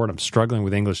 Good Lord, I'm struggling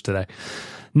with English today.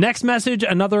 Next message,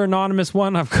 another anonymous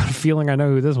one. I've got a feeling I know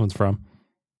who this one's from.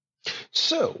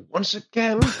 So, once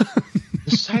again,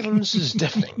 the silence is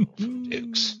deafening from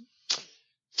Dukes.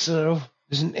 So,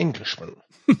 there's an Englishman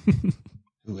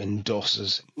who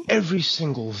endorses every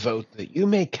single vote that you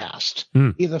may cast,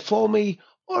 either for me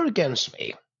or against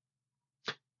me.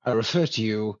 I refer to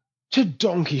you to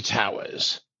Donkey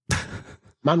Towers.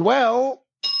 Manuel,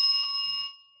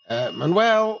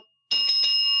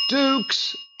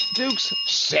 Dukes,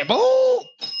 Sybil.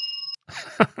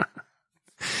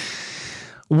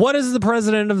 What is the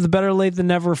president of the Better Late Than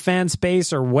Never fan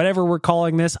space or whatever we're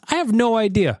calling this? I have no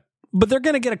idea. But they're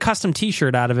going to get a custom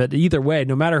t-shirt out of it either way.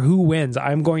 No matter who wins,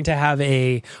 I'm going to have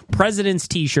a president's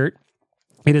t-shirt.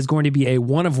 It is going to be a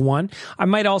one of one. I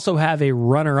might also have a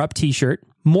runner-up t-shirt.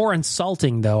 More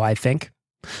insulting, though, I think.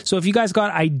 So if you guys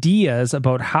got ideas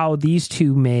about how these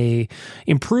two may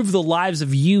improve the lives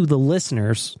of you, the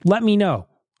listeners, let me know.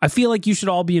 I feel like you should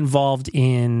all be involved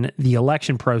in the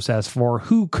election process for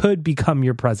who could become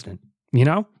your president. You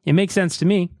know? It makes sense to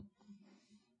me.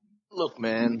 Look,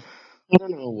 man. I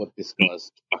don't know what this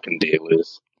guy's fucking deal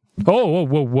is. Oh,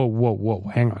 whoa.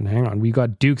 Hang on. We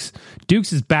got Dukes.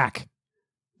 Dukes is back.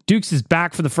 Dukes is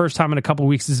back for the first time in a couple of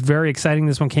weeks. This is very exciting.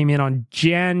 This one came in on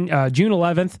June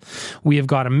 11th. We have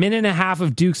got a minute and a half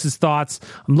of Dukes' thoughts.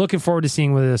 I'm looking forward to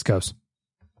seeing where this goes.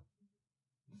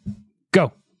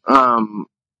 Go. I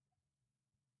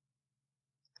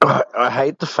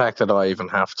hate the fact that I even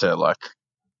have to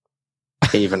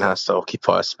has to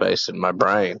occupy space in my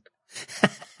brain.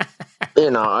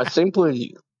 I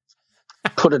simply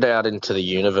put it out into the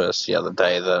universe the other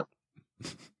day that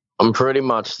I'm pretty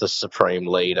much the supreme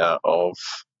leader of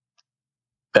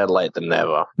Better Late Than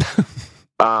Never.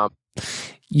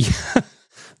 Yeah,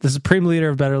 the supreme leader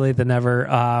of Better Late Than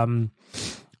Never.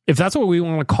 If that's what we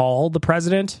want to call the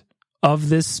president of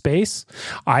this space,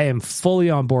 I am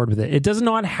fully on board with it. It does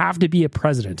not have to be a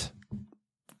president.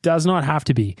 Does not have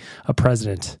to be a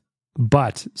president.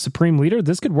 But supreme leader,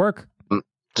 this could work.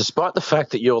 Despite the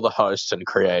fact that you're the host and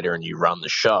creator and you run the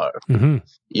show,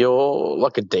 you're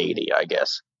like a deity, I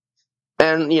guess.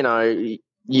 And,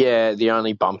 the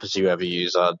only bumpers you ever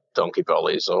use are donkey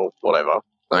volleys or whatever.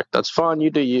 Like, that's fine.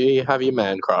 You have your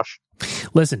man crush.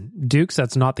 Listen, Dukes,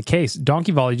 that's not the case.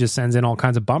 Donkey Volley just sends in all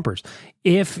kinds of bumpers.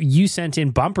 If you sent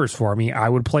in bumpers for me, I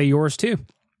would play yours too.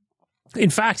 In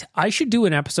fact, I should do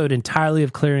an episode entirely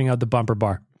of clearing out the bumper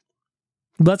bar.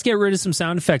 Let's get rid of some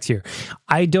sound effects here.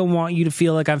 I don't want you to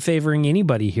feel like I'm favoring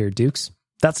anybody here, Dukes.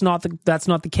 That's not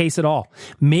the case at all.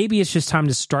 Maybe it's just time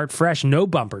to start fresh. No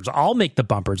bumpers. I'll make the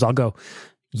bumpers. I'll go,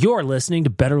 you're listening to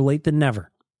Better Late Than Never.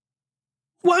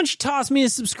 Why don't you toss me a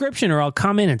subscription or I'll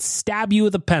come in and stab you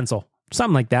with a pencil?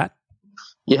 Something like that.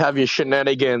 You have your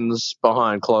shenanigans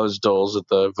behind closed doors that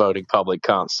the voting public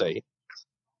can't see.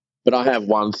 But I have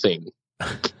one thing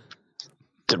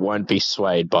that won't be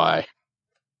swayed by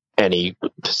any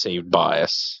perceived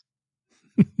bias.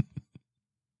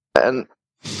 And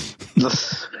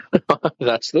that's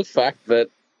the fact that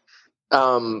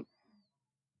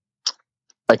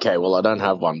okay, well, I don't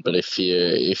have one, but if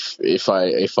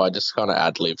I just kind of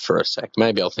ad-lib for a sec,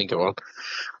 maybe I'll think of one.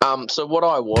 So what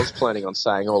I was planning on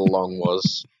saying all along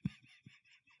was,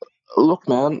 look,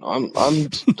 man,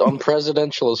 I'm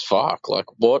presidential as fuck. Like,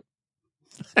 what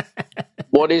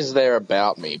is there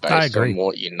about me based on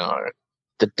what you know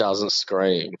that doesn't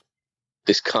scream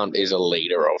this cunt is a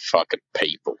leader of fucking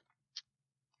people?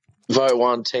 Vote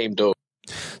one, Team Dukes.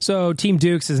 So Team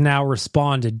Dukes has now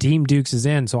responded. Team Dukes is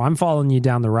in. So I'm following you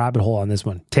down the rabbit hole on this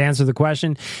one. To answer the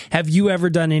question, have you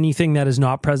ever done anything that is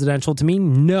not presidential to me?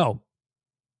 No.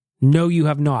 No, you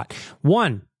have not.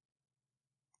 1,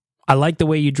 I like the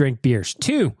way you drink beers.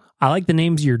 2, I like the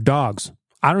names of your dogs.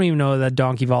 I don't even know that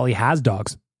Donkey Volley has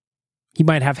dogs. He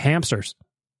might have hamsters.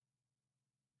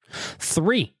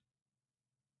 3,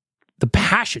 the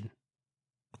passion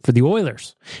for the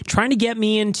Oilers, trying to get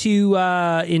me into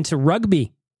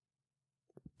rugby,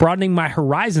 broadening my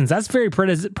horizons. That's very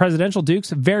presidential, Dukes.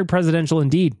 Very presidential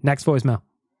indeed. Next voicemail.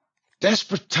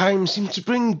 Desperate times seem to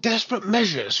bring desperate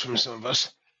measures from some of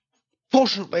us.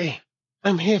 Fortunately,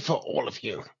 I'm here for all of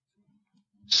you.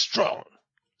 Strong,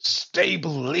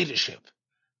 stable leadership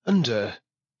under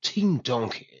Team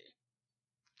Donkey.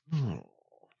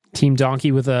 Team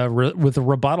Donkey with a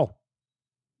rebuttal.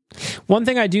 One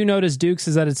thing I do notice, Dukes,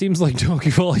 is that it seems like Donkey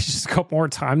Volley's just got more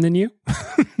time than you.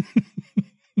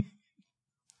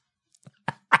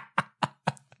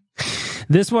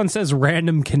 This one says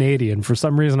random Canadian. For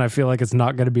some reason, I feel like it's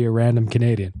not going to be a random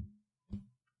Canadian.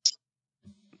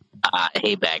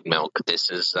 Hey, Bag Milk.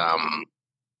 This is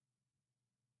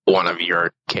one of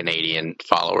your Canadian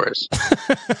followers.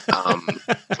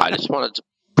 I just wanted to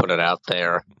put it out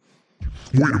there.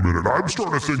 Wait a minute, I'm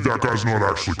starting to think that guy's not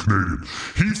actually Canadian.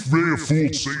 He may have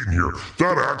fooled Satan here.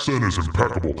 That accent is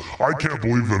impeccable. I can't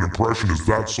believe that impression is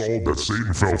that solid that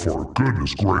Satan fell for it.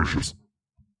 Goodness gracious.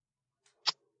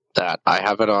 That I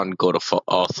have it on good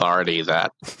authority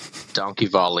that Donkey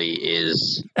Volley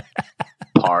is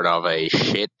part of a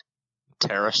shit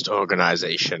terrorist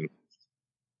organization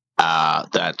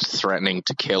that's threatening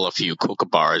to kill a few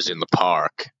kookaburras in the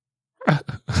park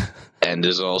and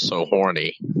is also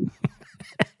horny.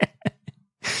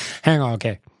 Hang on,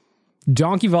 okay.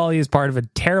 Donkey Volley is part of a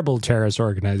terrible terrorist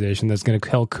organization that's going to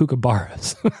kill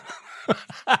kookaburras.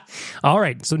 All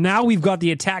right, so now we've got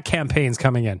the attack campaigns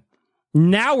coming in.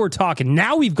 Now we're talking.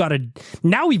 Now we've got an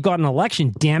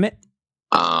election, damn it.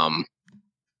 I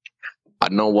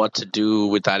don't know what to do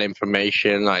with that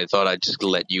information. I thought I'd just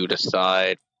let you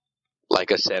decide.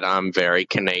 Like I said, I'm very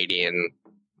Canadian.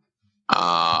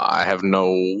 I have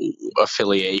no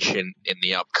affiliation in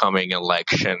the upcoming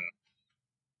election.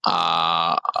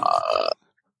 I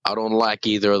don't like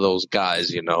either of those guys,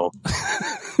 you know.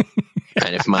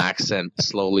 And if my accent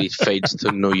slowly fades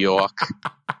to New York,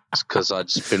 it's because I've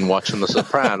just been watching The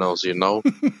Sopranos, you know.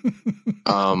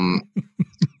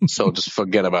 So just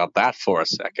forget about that for a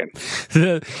second.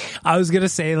 I was going to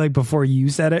say, like, before you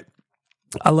said it,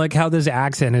 I like how this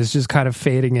accent is just kind of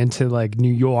fading into, like,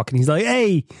 New York. And he's like,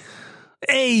 hey,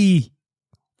 Hey,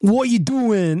 what you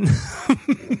doing?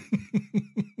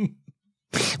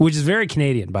 Which is very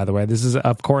Canadian, by the way. This is,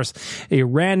 of course, a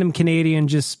random Canadian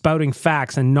just spouting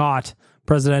facts and not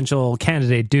presidential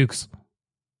candidate Dukes.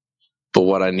 But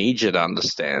what I need you to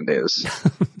understand is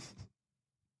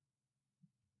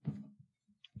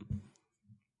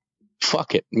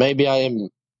fuck it. Maybe I am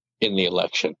in the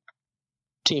election.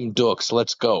 Team Dukes,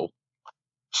 let's go.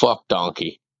 Fuck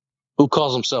Donkey. Who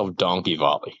calls himself Donkey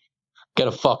Volley? Get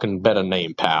a fucking better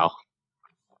name, pal.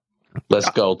 Let's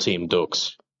go, Team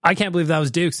Dukes. I can't believe that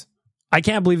was Dukes. I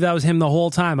can't believe that was him the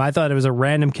whole time. I thought it was a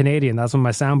random Canadian. That's what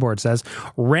my soundboard says.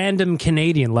 Random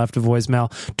Canadian left a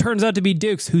voicemail. Turns out to be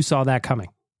Dukes. Who saw that coming?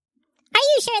 Are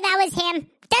you sure that was him?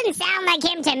 Doesn't sound like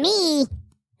him to me.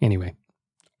 Anyway,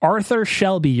 Arthur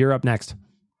Shelby, you're up next.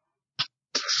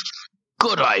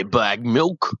 Good day, Bag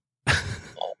Milk.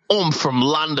 I'm from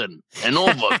London, and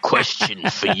I've a question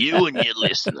for you and your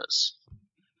listeners.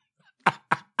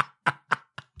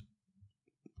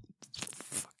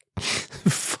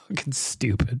 Fucking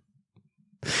stupid.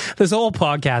 This whole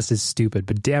podcast is stupid,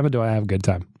 but damn it, do I have a good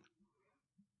time.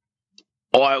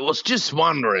 I was just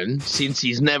wondering, since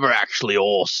he's never actually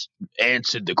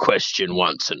answered the question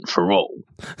once and for all,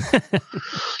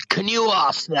 can you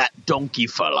ask that donkey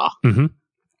fella,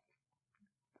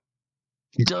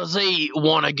 does he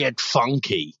want to get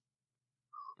funky,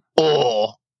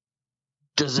 or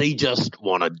does he just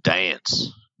want to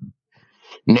dance?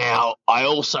 Now, I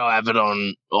also have it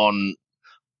on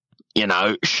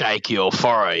Shaky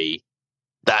Authority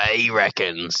that he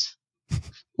reckons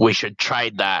we should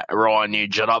trade that Ryan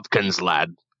Nugent-Hopkins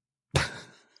lad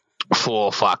for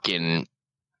a fucking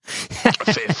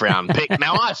 5th round pick.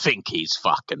 Now, I think he's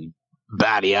fucking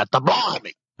batty at the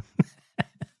blimey.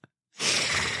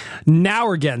 Now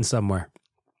we're getting somewhere.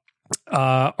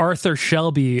 Arthur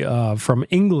Shelby from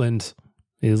England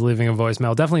is leaving a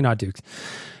voicemail. Definitely not Dukes.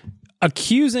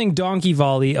 Accusing Donkey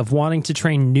Volley of wanting to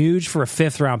trade Nuge for a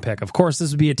 5th round pick. Of course,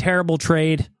 this would be a terrible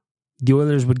trade. The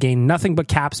Oilers would gain nothing but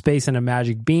cap space and a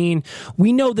magic bean.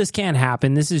 We know this can't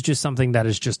happen. This is just something that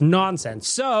is just nonsense.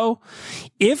 So,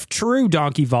 if true,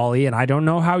 Donkey Volley, and I don't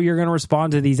know how you're going to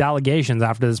respond to these allegations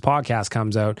after this podcast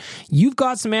comes out, you've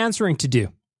got some answering to do.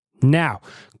 Now,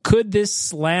 could this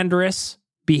slanderous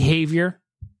behavior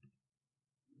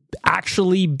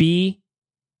actually be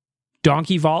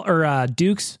Donkey Volley or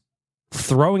Dukes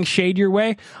throwing shade your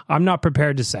way? I'm not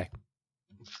prepared to say.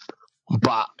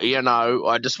 But,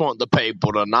 I just want the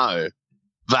people to know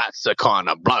that's the kind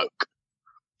of bloke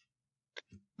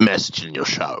messaging your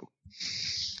show.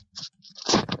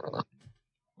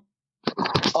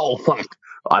 Oh, fuck.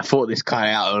 I thought this cut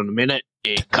out in a minute.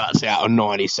 It cuts out in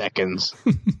 90 seconds.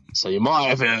 So you might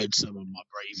have heard some of my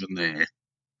breathing there.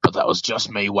 But that was just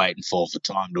me waiting for the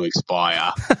time to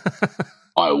expire.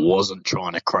 I wasn't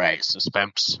trying to create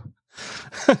suspense.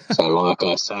 So, like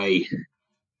I say...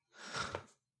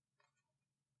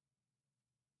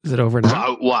 Is it over now?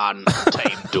 Vote 1,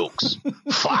 Team Dukes.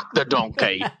 Fuck the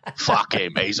donkey. Fuck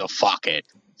him. He's a fuckhead.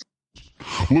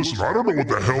 Listen, I don't know what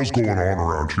the hell's going on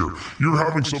around here. You're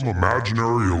having some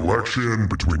imaginary election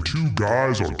between two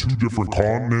guys on two different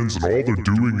continents, and all they're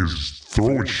doing is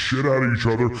throwing shit at each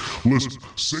other. Listen,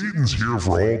 Satan's here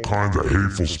for all kinds of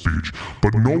hateful speech,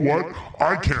 but you know what?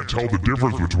 I can't tell the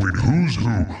difference between who's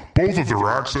who. Both of their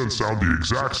accents sound the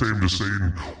exact same to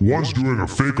Satan. One's doing a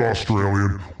fake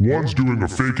Australian, one's doing a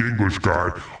fake English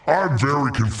guy. I'm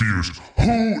very confused.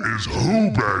 Who is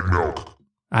who, Bag Milk?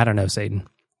 I don't know, Satan.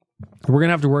 We're going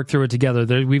to have to work through it together.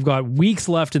 We've got weeks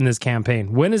left in this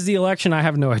campaign. When is the election? I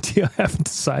have no idea. I haven't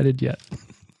decided yet.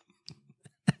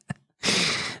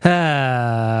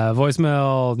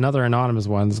 Voicemail, another anonymous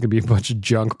one. This is going to be a bunch of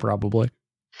junk, probably.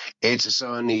 It's a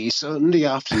sunny Sunday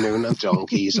afternoon of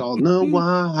donkeys on the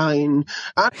wine.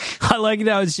 I like it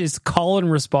how it's just call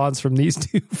and response from these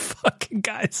two fucking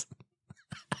guys.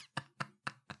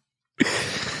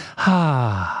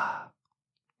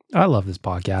 I love this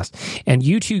podcast. And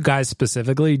you two guys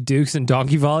specifically, Dukes and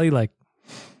Donkey Volley, like,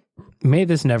 may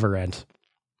this never end.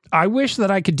 I wish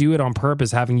that I could do it on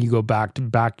purpose, having you go back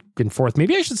and forth.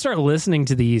 Maybe I should start listening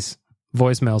to these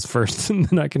voicemails first, and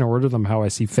then I can order them how I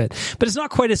see fit. But it's not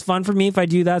quite as fun for me if I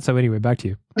do that. So anyway, back to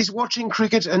you. He's watching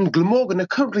cricket, and Glamorgan are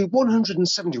currently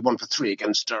 171 for 3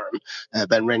 against Durham.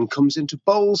 Ben Wren comes into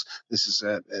bowls. This is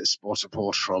a sports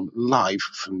report live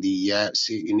from the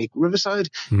Unique Riverside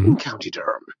in County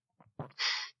Durham.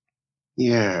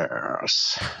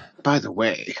 Yes. By the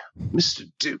way, Mr.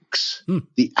 Dukes,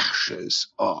 the Ashes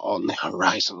are on the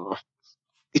horizon.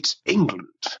 It's England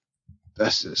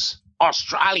versus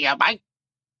Australia, mate.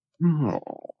 Oh,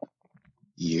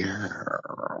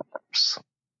 yes.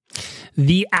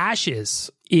 The Ashes.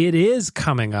 It is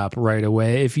coming up right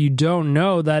away. If you don't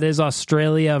know, that is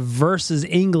Australia versus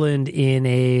England in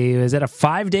is that a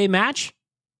 5-day match?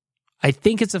 I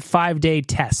think it's a 5-day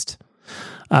test.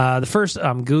 The first,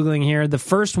 I'm Googling here. The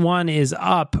first one is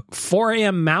up 4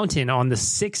 a.m. Mountain on the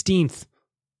 16th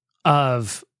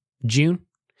of June,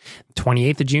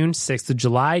 28th of June, 6th of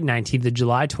July, 19th of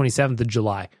July, 27th of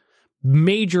July.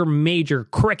 Major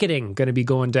cricketing going to be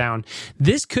going down.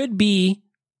 This could be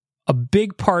a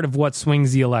big part of what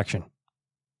swings the election.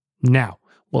 Now,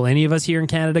 will any of us here in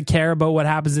Canada care about what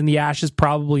happens in the Ashes?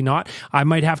 Probably not. I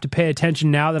might have to pay attention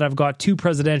now that I've got 2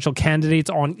 presidential candidates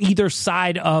on either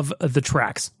side of the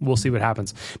tracks. We'll see what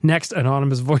happens. Next,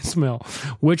 anonymous voicemail.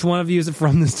 Which one of you is it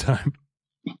from this time?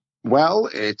 Well,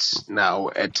 it's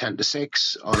now at 10 to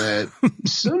 6 on a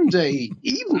Sunday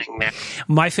evening now.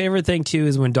 My favorite thing, too,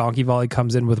 is when Donkey Volley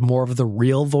comes in with more of the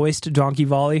real voiced Donkey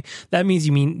Volley. That means he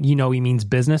means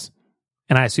business.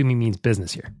 And I assume he means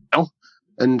business here. Oh,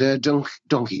 and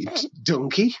Donkey.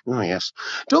 Oh, yes.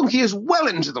 Donkey is well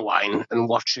into the wine and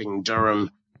watching Durham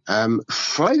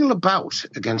flail about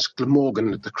against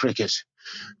Glamorgan at the cricket.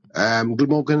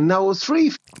 Glamorgan now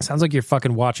 3. Sounds like you're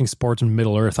fucking watching sports in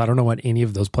Middle Earth. I don't know what any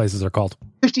of those places are called.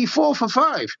 54 for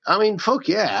 5. I mean, fuck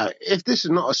yeah. If this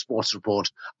is not a sports report,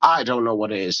 I don't know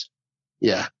what is.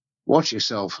 Yeah, watch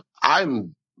yourself.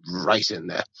 I'm right in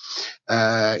there.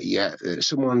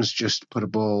 Someone's just put a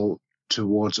ball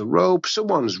towards a rope.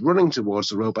 Someone's running towards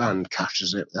the rope and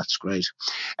catches it. That's great.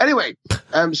 Anyway,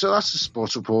 so that's the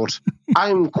sports report.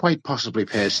 I'm quite possibly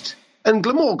pissed. And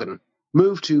Glamorgan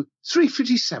moved to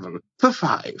 357 for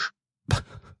 5.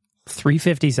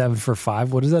 357 for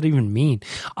 5? What does that even mean?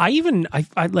 I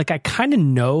kind of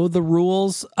know the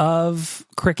rules of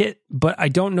cricket, but I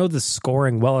don't know the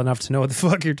scoring well enough to know what the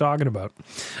fuck you're talking about.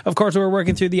 Of course, we're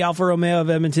working through the Alfa Romeo of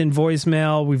Edmonton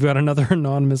voicemail. We've got another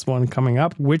anonymous one coming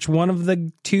up. Which one of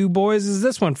the 2 boys is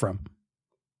this one from?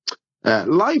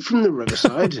 Live from the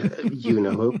Riverside, you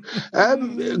know who.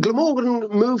 Glamorgan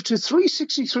moved to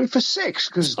 363 for 6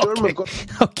 because Durham have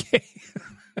got... Okay.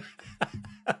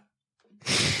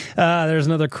 There's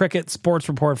another cricket sports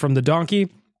report from the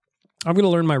Donkey. I'm going to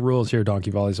learn my rules here, Donkey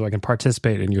Volley, so I can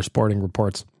participate in your sporting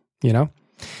reports, you know?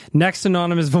 Next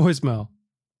anonymous voicemail.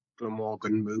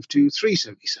 Glamorgan moved to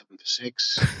 377 for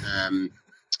 6.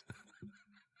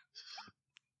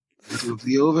 Middle of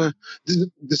the over.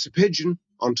 There's a pigeon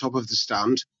on top of the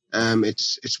stand.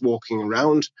 It's walking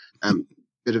around.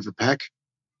 Bit of a peck.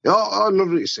 Oh,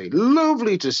 lovely to see.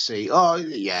 Lovely to see. Oh,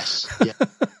 yes. Yeah.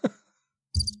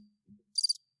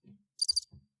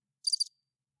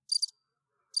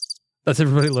 That's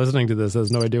everybody listening to this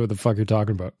has no idea what the fuck you're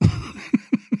talking about.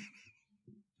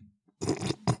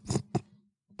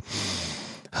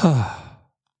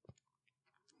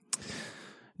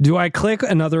 Do I click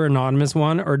another anonymous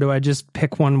one, or do I just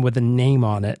pick one with a name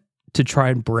on it to try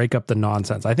and break up the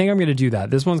nonsense? I think I'm going to do that.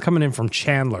 This one's coming in from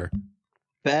Chandler.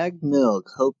 Bagged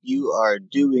Milk, hope you are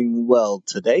doing well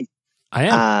today. I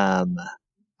am.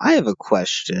 I have a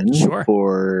question Sure.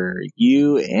 for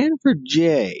you and for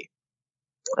Jay.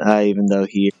 Even though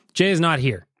Jay is not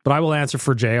here, but I will answer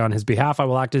for Jay on his behalf. I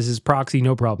will act as his proxy,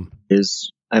 no problem.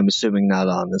 I'm assuming not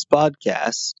on this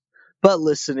podcast, but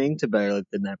listening to Better Late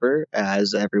Than Never,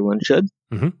 as everyone should.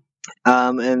 Mm-hmm.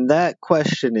 And that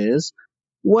question is,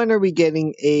 when are we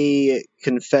getting a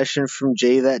confession from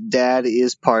Jay that Dad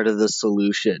is part of the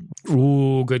solution?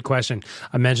 Ooh, good question.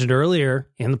 I mentioned earlier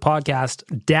in the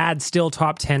podcast, Dad's still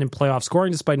top 10 in playoff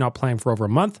scoring despite not playing for over a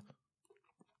month.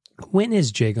 When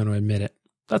is Jay going to admit it?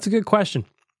 That's a good question.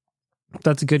 I'm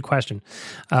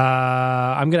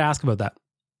going to ask about that.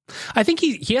 I think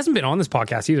he hasn't been on this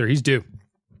podcast either. He's due.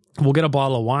 We'll get a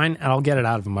bottle of wine and I'll get it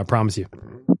out of him. I promise you.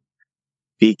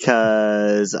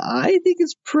 Because I think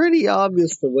it's pretty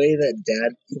obvious the way that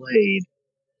Dad played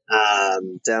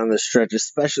down the stretch,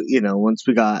 especially, once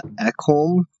we got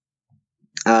Ekholm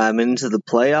into the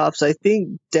playoffs. I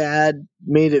think Dad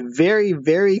made it very,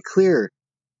 very clear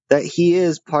that he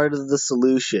is part of the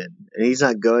solution and he's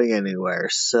not going anywhere.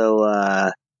 So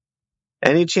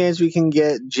any chance we can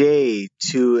get Jay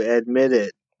to admit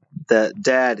it, that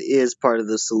Dad is part of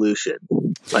the solution?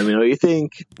 Let me know what you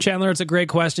think. Chandler, it's a great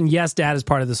question. Yes, Dad is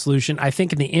part of the solution. I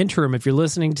think in the interim, if you're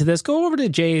listening to this, go over to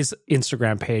Jay's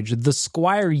Instagram page, The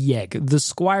Squire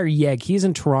Yeg. He's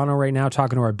in Toronto right now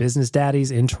talking to our business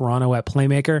daddies in Toronto at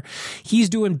Playmaker. He's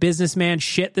doing businessman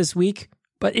shit this week.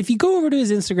 But if you go over to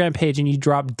his Instagram page and you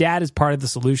drop Dad is part of the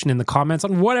solution in the comments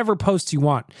on whatever posts you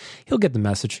want, he'll get the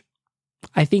message.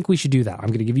 I think we should do that. I'm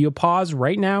going to give you a pause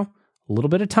right now, a little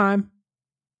bit of time.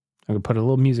 I'm going to put a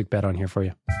little music bed on here for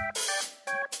you.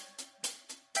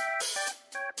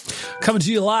 Coming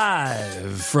to you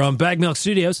live from Bag Milk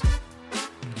Studios.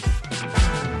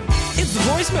 It's the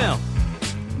voicemail.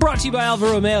 Brought to you by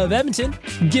Alvaro Romeo of Edmonton.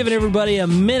 Giving everybody a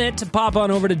minute to pop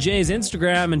on over to Jay's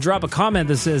Instagram and drop a comment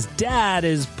that says, Dad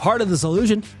is part of the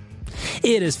solution.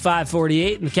 It is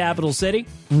 5:48 in the capital city.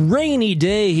 Rainy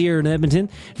day here in Edmonton.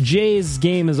 Jays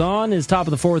game is on. It's top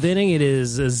of the fourth inning. It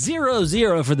is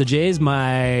 0-0 for the Jays.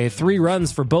 My 3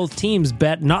 runs for both teams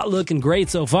bet not looking great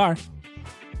so far.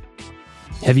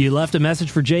 Have you left a message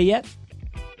for Jay yet?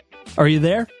 Are you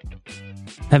there?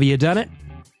 Have you done it?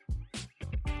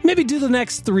 Maybe do the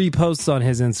next 3 posts on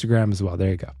his Instagram as well. There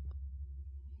you go.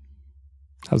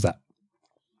 How's that?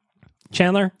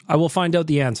 Chandler, I will find out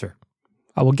the answer.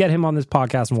 I will get him on this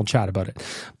podcast and we'll chat about it.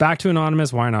 Back to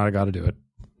Anonymous. Why not? I got to do it.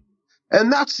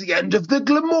 And that's the end of the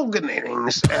Glamorgan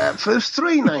innings for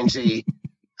 390.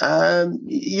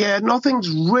 Yeah,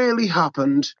 nothing's really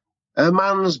happened. A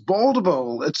man's bowled a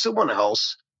bowl at someone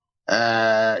else.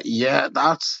 Yeah,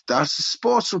 that's a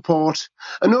sports report.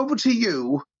 And over to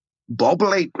you, Bob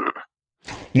Layton.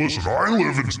 Listen, I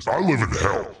live in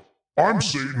hell. I'm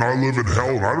Satan, I live in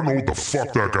hell, and I don't know what the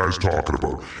fuck that guy's talking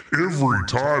about. Every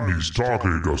time he's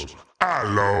talking, he goes,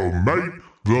 hello, mate.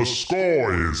 The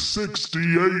score is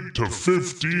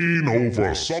 68-15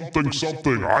 over something.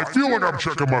 I feel like I'm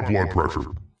checking my blood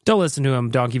pressure. Don't listen to him,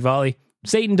 Donkey Volley.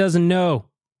 Satan doesn't know.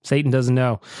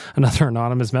 Another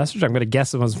anonymous message. I'm going to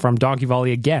guess it was from Donkey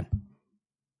Volley again.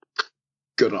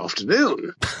 Good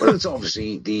afternoon. Well, it's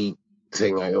obviously the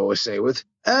thing I always say with,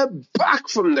 back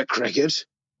from the cricket,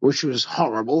 which was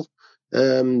horrible.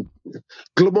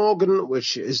 Glamorgan,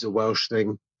 which is the Welsh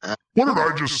thing. What did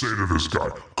I just say to this guy?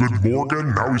 Good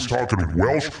morning, now he's talking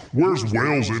Welsh? Where's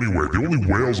Wales anyway? The only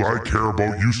Wales I care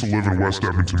about used to live in West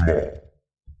Edmonton Mall.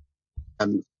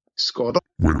 Scott?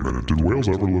 Wait a minute, did Wales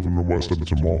ever live in the West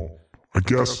Edmonton Mall? I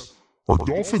guess. Are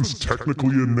dolphins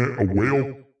technically a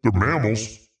whale? They're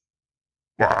mammals.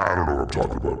 I don't know what I'm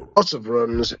talking about. Lots of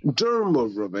runs. Durham were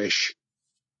rubbish.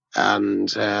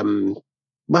 And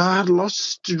I had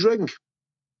lots to drink,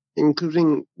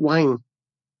 including wine.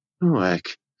 Oh,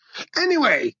 heck.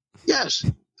 Anyway, yes,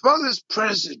 about this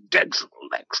presidential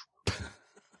election,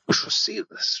 we shall see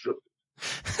this through.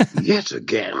 Yet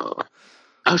again,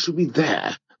 I shall be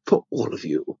there for all of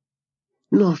you,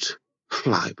 not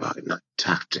fly-by-night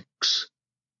tactics.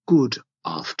 Good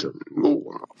afternoon.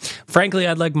 Frankly,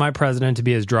 I'd like my president to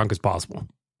be as drunk as possible.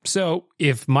 So,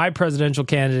 if my presidential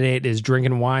candidate is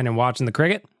drinking wine and watching the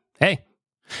cricket, hey.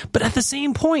 But at the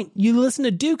same point, you listen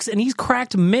to Dukes and he's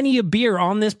cracked many a beer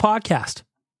on this podcast.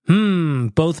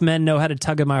 Both men know how to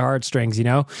tug at my heartstrings, you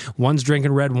know? One's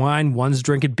drinking red wine, one's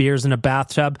drinking beers in a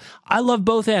bathtub. I love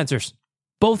both answers.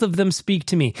 Both of them speak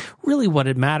to me. Really what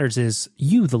it matters is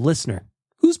you, the listener.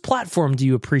 Whose platform do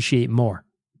you appreciate more?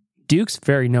 Dukes,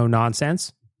 very no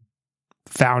nonsense.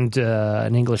 Found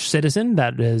an English citizen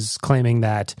that is claiming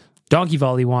that Donkey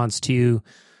Volley wants to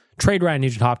trade Ryan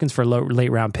Nugent-Hopkins for a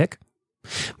late round pick.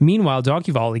 Meanwhile,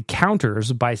 Donkey Volley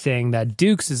counters by saying that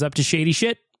Dukes is up to shady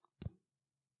shit.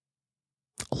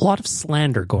 A lot of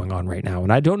slander going on right now,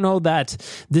 and I don't know that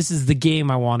this is the game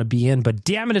I want to be in, but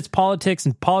damn it, it's politics,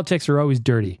 and politics are always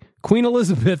dirty. Queen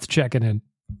Elizabeth checking in.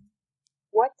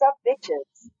 What's up,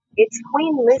 bitches? It's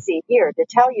Queen Lizzie here to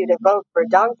tell you to vote for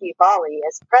Donkey Volley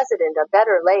as president of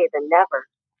Better Lay Than Never.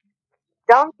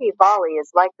 Donkey Volley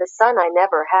is like the son I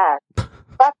never had.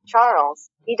 Fuck Charles,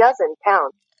 he doesn't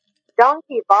count.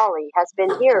 Donkey Volley has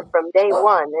been here from day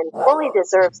one and fully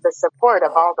deserves the support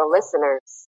of all the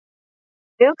listeners.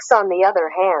 Dukes, on the other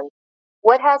hand,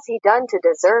 what has he done to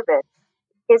deserve it?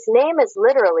 His name is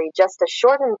literally just a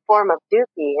shortened form of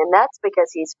Dookie, and that's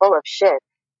because he's full of shit.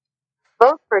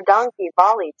 Vote for Donkey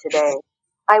Volley today.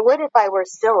 I would if I were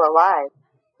still alive.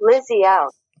 Lizzie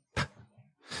out.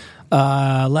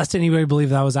 Lest anybody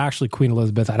believe that was actually Queen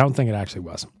Elizabeth, I don't think it actually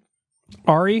was.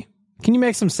 Ari, can you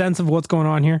make some sense of what's going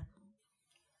on here?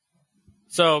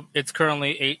 So it's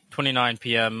currently 8:29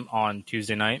 p.m. on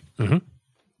Tuesday night. Mm-hmm.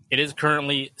 It is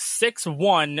currently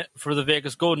 6-1 for the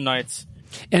Vegas Golden Knights.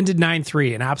 Ended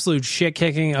 9-3, an absolute shit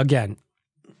kicking. Again,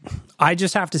 I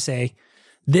just have to say,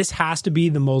 this has to be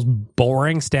the most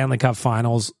boring Stanley Cup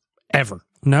Finals ever.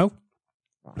 No?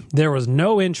 There was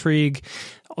no intrigue.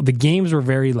 The games were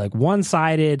very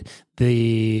one-sided.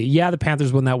 The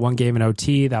Panthers won that one game in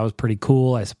OT. That was pretty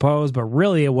cool, I suppose. But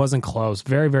really, it wasn't close.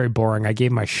 Very, very boring. I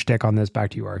gave my shtick on this. Back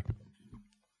to you, Ari.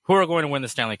 Who are going to win the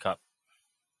Stanley Cup?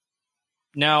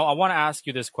 Now, I want to ask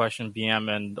you this question,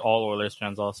 BM, and all Oilers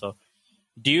fans also.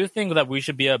 Do you think that we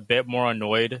should be a bit more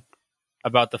annoyed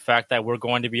about the fact that we're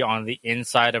going to be on the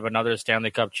inside of another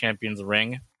Stanley Cup champion's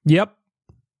ring? Yep,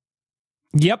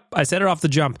 I said it off the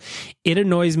jump. It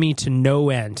annoys me to no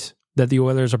end that the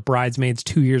Oilers are bridesmaids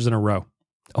 2 years in a row.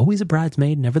 Always a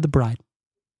bridesmaid, never the bride.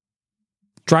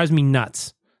 Drives me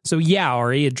nuts. So yeah,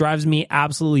 Ari, it drives me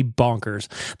absolutely bonkers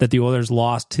that the Oilers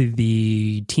lost to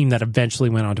the team that eventually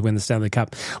went on to win the Stanley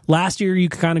Cup. Last year, you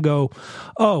could kind of go,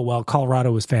 oh, well,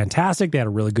 Colorado was fantastic. They had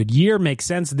a really good year. Makes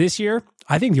sense. This year,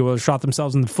 I think the Oilers shot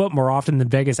themselves in the foot more often than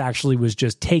Vegas actually was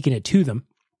just taking it to them.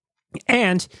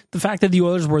 And the fact that the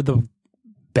Oilers were the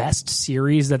best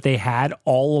series that they had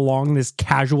all along this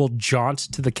casual jaunt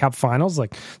to the Cup Finals,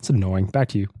 like, it's annoying. Back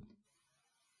to you.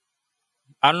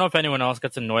 I don't know if anyone else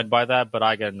gets annoyed by that, but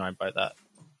I get annoyed by that.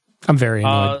 I'm very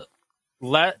annoyed.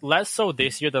 Less so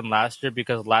this year than last year,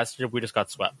 because last year we just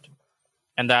got swept.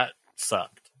 And that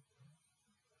sucked.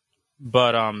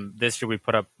 But this year we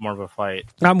put up more of a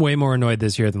fight. I'm way more annoyed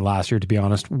this year than last year, to be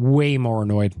honest. Way more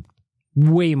annoyed.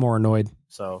 Way more annoyed.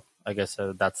 So I guess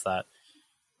that's that.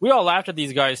 We all laughed at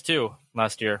these guys too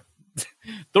last year.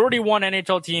 31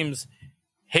 NHL teams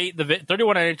hate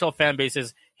 31 NHL fan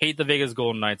bases hate the Vegas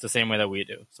Golden Knights the same way that we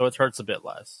do. So it hurts a bit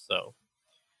less. So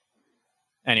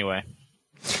anyway.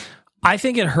 I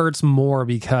think it hurts more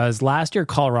because last year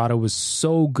Colorado was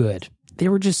so good. They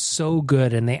were just so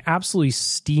good and they absolutely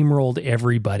steamrolled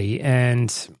everybody.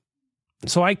 And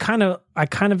so I kind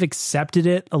of accepted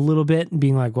it a little bit,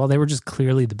 being like, well, they were just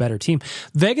clearly the better team.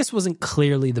 Vegas wasn't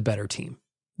clearly the better team.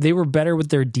 They were better with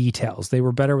their details. They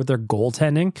were better with their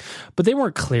goaltending, but they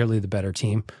weren't clearly the better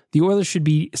team. The Oilers should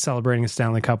be celebrating a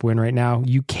Stanley Cup win right now.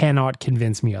 You cannot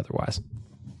convince me otherwise.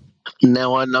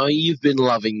 Now, I know you've been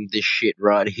loving this shit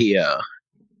right here.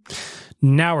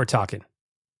 Now we're talking.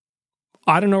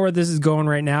 I don't know where this is going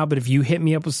right now, but if you hit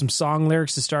me up with some song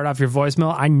lyrics to start off your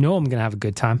voicemail, I know I'm going to have a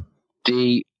good time.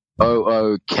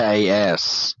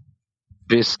 DOOKS.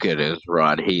 Biscuit is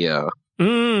right here.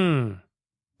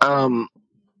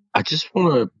 I just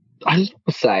want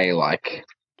to say, like,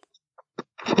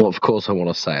 well, of course I want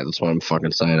to say it. That's why I'm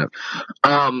fucking saying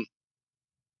it.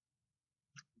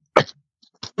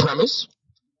 Premise?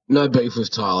 No beef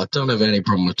with Tyler. Don't have any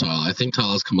problem with Tyler. I think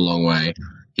Tyler's come a long way.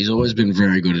 He's always been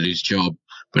very good at his job,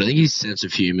 but I think his sense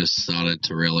of humor started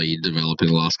to really develop in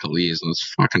the last couple of years, and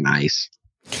it's fucking nice.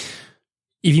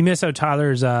 If you miss out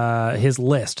Tyler's his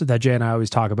list that Jay and I always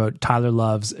talk about, Tyler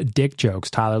loves dick jokes,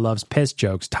 Tyler loves piss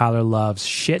jokes, Tyler loves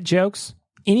shit jokes.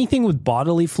 Anything with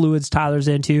bodily fluids Tyler's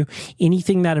into.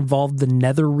 Anything that involved the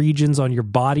nether regions on your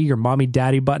body, your mommy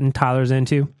daddy button, Tyler's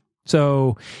into.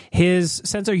 So his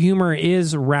sense of humor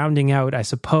is rounding out, I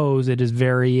suppose. It is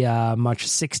very much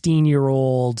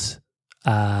 16-year-old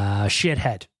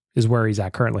shithead is where he's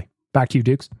at currently. Back to you,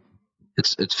 Dukes.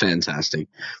 It's fantastic.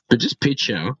 But just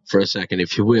picture for a second,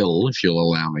 if you'll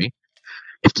allow me,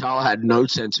 if Tyler had no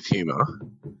sense of humor,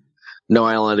 no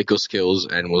analytical skills,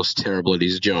 and was terrible at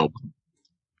his job,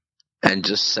 and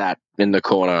just sat in the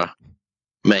corner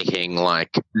making,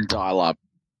 like, dial-up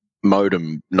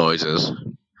modem noises,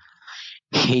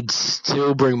 he'd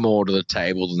still bring more to the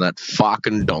table than that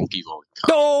fucking donkey volley.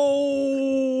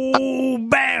 Oh,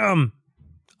 bam!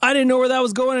 I didn't know where that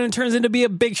was going, and it turns into be a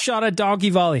big shot at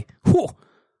donkey volley. Whew.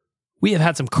 We have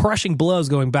had some crushing blows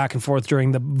going back and forth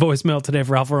during the voicemail today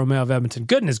for Alfa Romeo of Edmonton.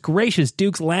 Goodness gracious,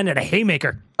 Dukes landed a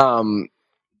haymaker.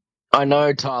 I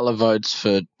know Tyler votes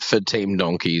for Team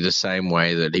Donkey the same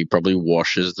way that he probably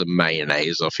washes the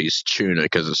mayonnaise off his tuna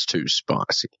because it's too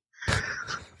spicy.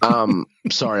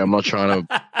 Sorry, I'm not trying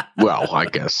to. Well, I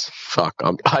guess. Fuck.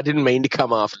 I didn't mean to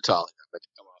come after Tyler. I meant to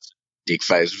come after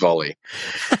dick-faced volley.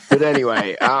 But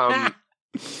anyway,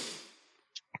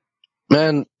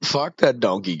 man, fuck that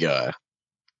donkey guy.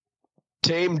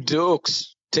 Team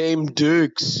Dukes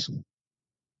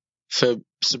for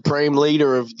supreme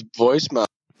leader of the voicemail.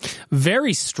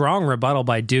 Very strong rebuttal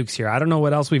by Dukes here. I don't know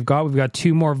what else we've got. We've got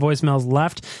 2 more voicemails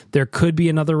left. There could be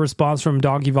another response from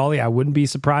Donkey Volley. I wouldn't be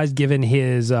surprised given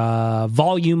his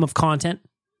volume of content.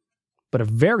 But a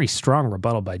very strong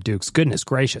rebuttal by Dukes. Goodness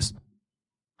gracious.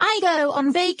 I go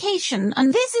on vacation,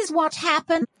 and this is what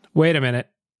happened. Wait a minute.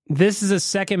 This is a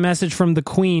second message from the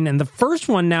Queen, and the first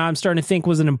one now I'm starting to think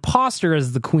was an imposter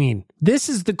as the Queen. This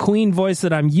is the Queen voice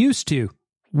that I'm used to.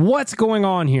 What's going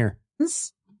on here?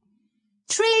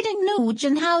 Trading Nuge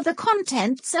and how the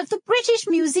contents of the British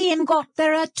Museum got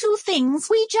there are 2 things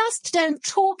we just don't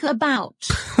talk about.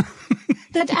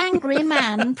 That angry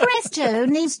man Presto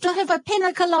needs to have a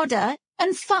pina colada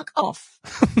and fuck off.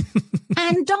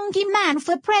 And Donkey Man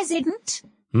for president?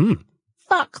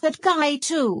 Fuck that guy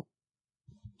too.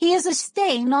 He is a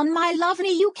stain on my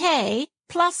lovely UK,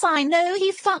 plus I know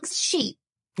he fucks sheep.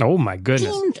 Oh my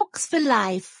goodness. Team Dukes for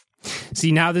life.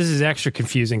 See, now this is extra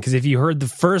confusing, because if you heard the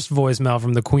first voicemail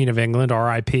from the Queen of England,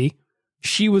 R.I.P.,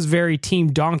 she was very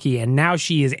Team Donkey, and now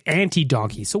she is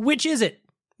anti-Donkey. So which is it?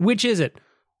 Which is it?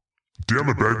 Damn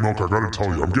it, Bag Milk, I gotta tell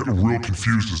you, I'm getting real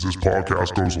confused as this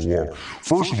podcast goes along.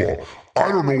 First of all, I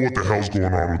don't know what the hell's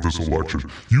going on with this election.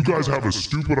 You guys have a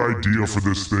stupid idea for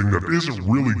this thing that isn't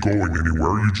really going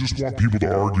anywhere. You just want people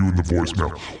to argue in the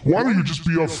voicemail. Why don't you just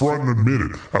be upfront and admit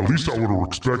it? At least I would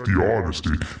respect the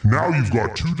honesty. Now you've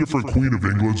got two different Queen of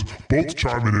Englands, both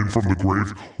chiming in from the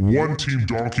grave. One team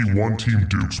Donkey, one team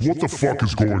Dukes. What the fuck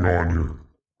is going on here?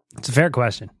 It's a fair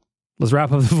question. Let's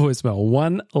wrap up the voicemail.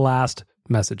 One last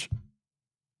message.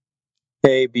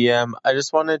 Hey, BM, I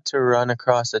just wanted to run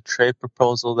across a trade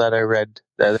proposal that I read.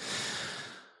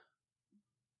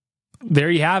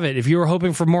 There you have it. If you were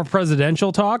hoping for more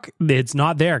presidential talk, it's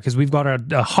not there because we've got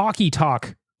a hockey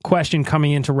talk question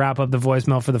coming in to wrap up the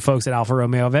voicemail for the folks at Alfa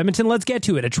Romeo of Edmonton. Let's get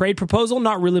to it. A trade proposal,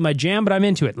 not really my jam, but I'm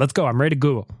into it. Let's go. I'm ready to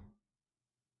Google.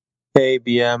 Hey,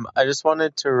 BM, I just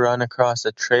wanted to run across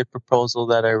a trade proposal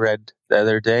that I read the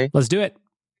other day. Let's do it.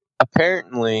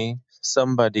 Apparently,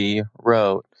 somebody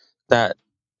wrote that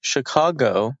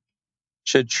Chicago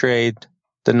should trade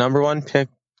the number 1 pick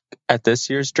at this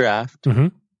year's draft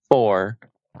for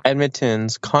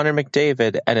Edmonton's Connor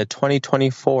McDavid and a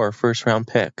 2024 first-round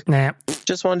pick. Nah.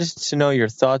 Just wanted to know your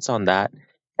thoughts on that.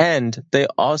 And they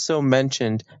also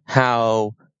mentioned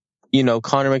how,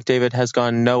 Connor McDavid has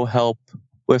gotten no help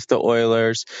with the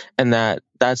Oilers and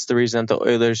that's the reason that the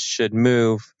Oilers should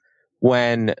move.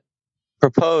 When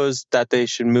proposed that they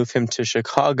should move him to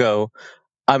Chicago,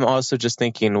 I'm also just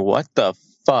thinking, what the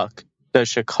fuck does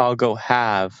Chicago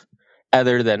have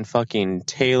other than fucking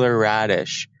Taylor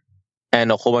Radish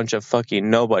and a whole bunch of fucking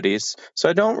nobodies? So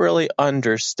I don't really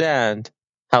understand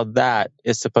how that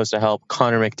is supposed to help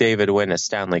Connor McDavid win a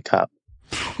Stanley Cup.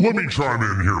 Let me chime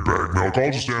in here, Bag Milk.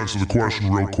 I'll just answer the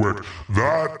question real quick.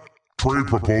 That trade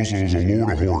proposal is a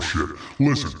load of horseshit.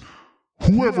 Listen,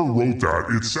 whoever wrote that,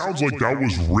 it sounds like that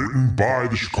was written by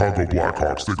the Chicago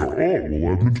Blackhawks. They go, oh,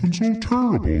 well, Edmonton's so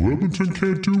terrible. Edmonton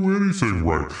can't do anything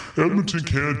right. Edmonton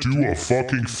can't do a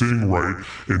fucking thing right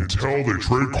until they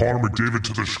trade Connor McDavid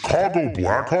to the Chicago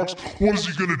Blackhawks. What is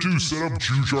he going to do, set up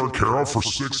Jujhar Khaira for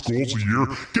 6 goals a year?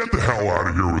 Get the hell out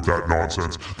of here with that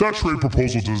nonsense. That trade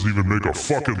proposal doesn't even make a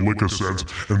fucking lick of sense.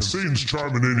 And Satan's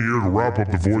chiming in here to wrap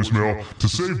up the voicemail. To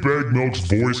save Bag Milk's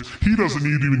voice, he doesn't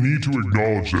even need to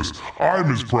acknowledge this. I'm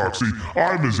his proxy.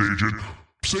 I'm his agent.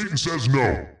 Satan says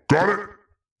no. Got it?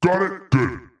 Got it?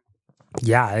 Good.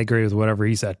 Yeah, I agree with whatever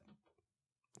he said.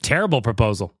 Terrible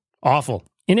proposal. Awful.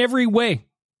 In every way.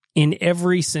 In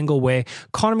every single way.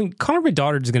 Connor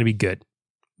Bedard is going to be good.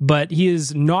 But he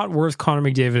is not worth Connor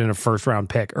McDavid in a first-round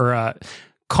pick. Or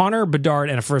Connor Bedard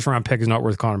and a first-round pick is not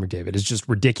worth Connor McDavid. It's just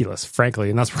ridiculous, frankly.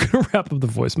 And that's where we're going to wrap up the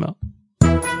voicemail.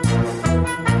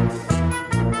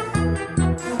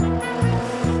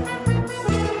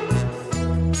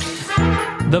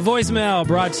 The voicemail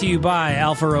brought to you by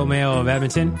Alfa Romeo of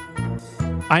Edmonton.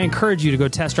 I encourage you to go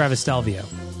test drive a Stelvio.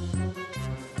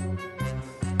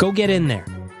 Go get in there.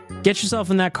 Get yourself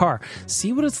in that car.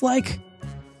 See what it's like.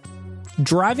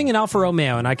 Driving an Alfa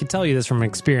Romeo, and I can tell you this from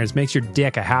experience, makes your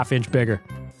dick a ½ inch bigger.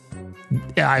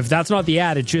 If that's not the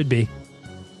ad, it should be.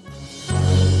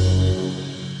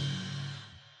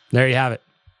 There you have it.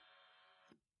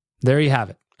 There you have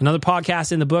it. Another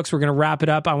podcast in the books. We're going to wrap it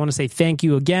up. I want to say thank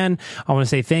you again. I want to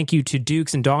say thank you to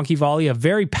Dukes and Donkey Volley. A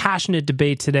very passionate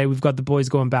debate today. We've got the boys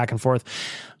going back and forth.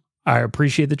 I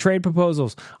appreciate the trade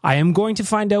proposals. I am going to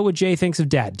find out what Jay thinks of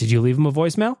Dad. Did you leave him a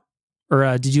voicemail?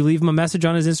 Or did you leave him a message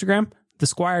on his Instagram? The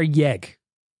Squire Yeg.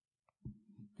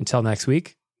 Until next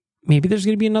week, maybe there's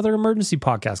going to be another emergency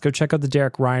podcast. Go check out the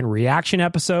Derek Ryan reaction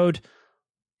episode.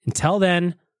 Until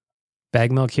then,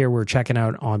 Bag Milk here. We're checking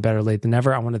out on Better Late Than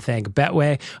Never. I want to thank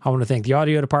Betway. I want to thank the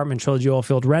audio department, Trilogy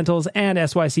Oilfield Rentals, and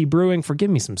SYC Brewing for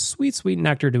giving me some sweet, sweet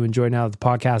nectar to enjoy now that the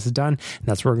podcast is done. And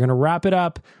that's where we're going to wrap it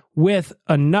up with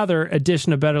another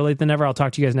edition of Better Late Than Never. I'll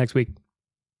talk to you guys next week.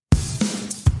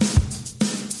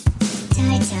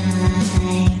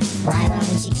 Why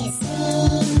won't you kiss me?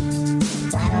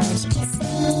 Why won't you kiss me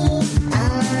on the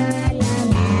mouth?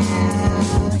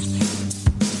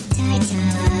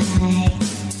 Tie-tie.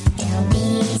 Don't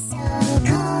be so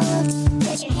cold.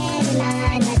 Put your head in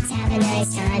mine. Let's have a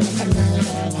nice time at the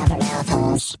meeting.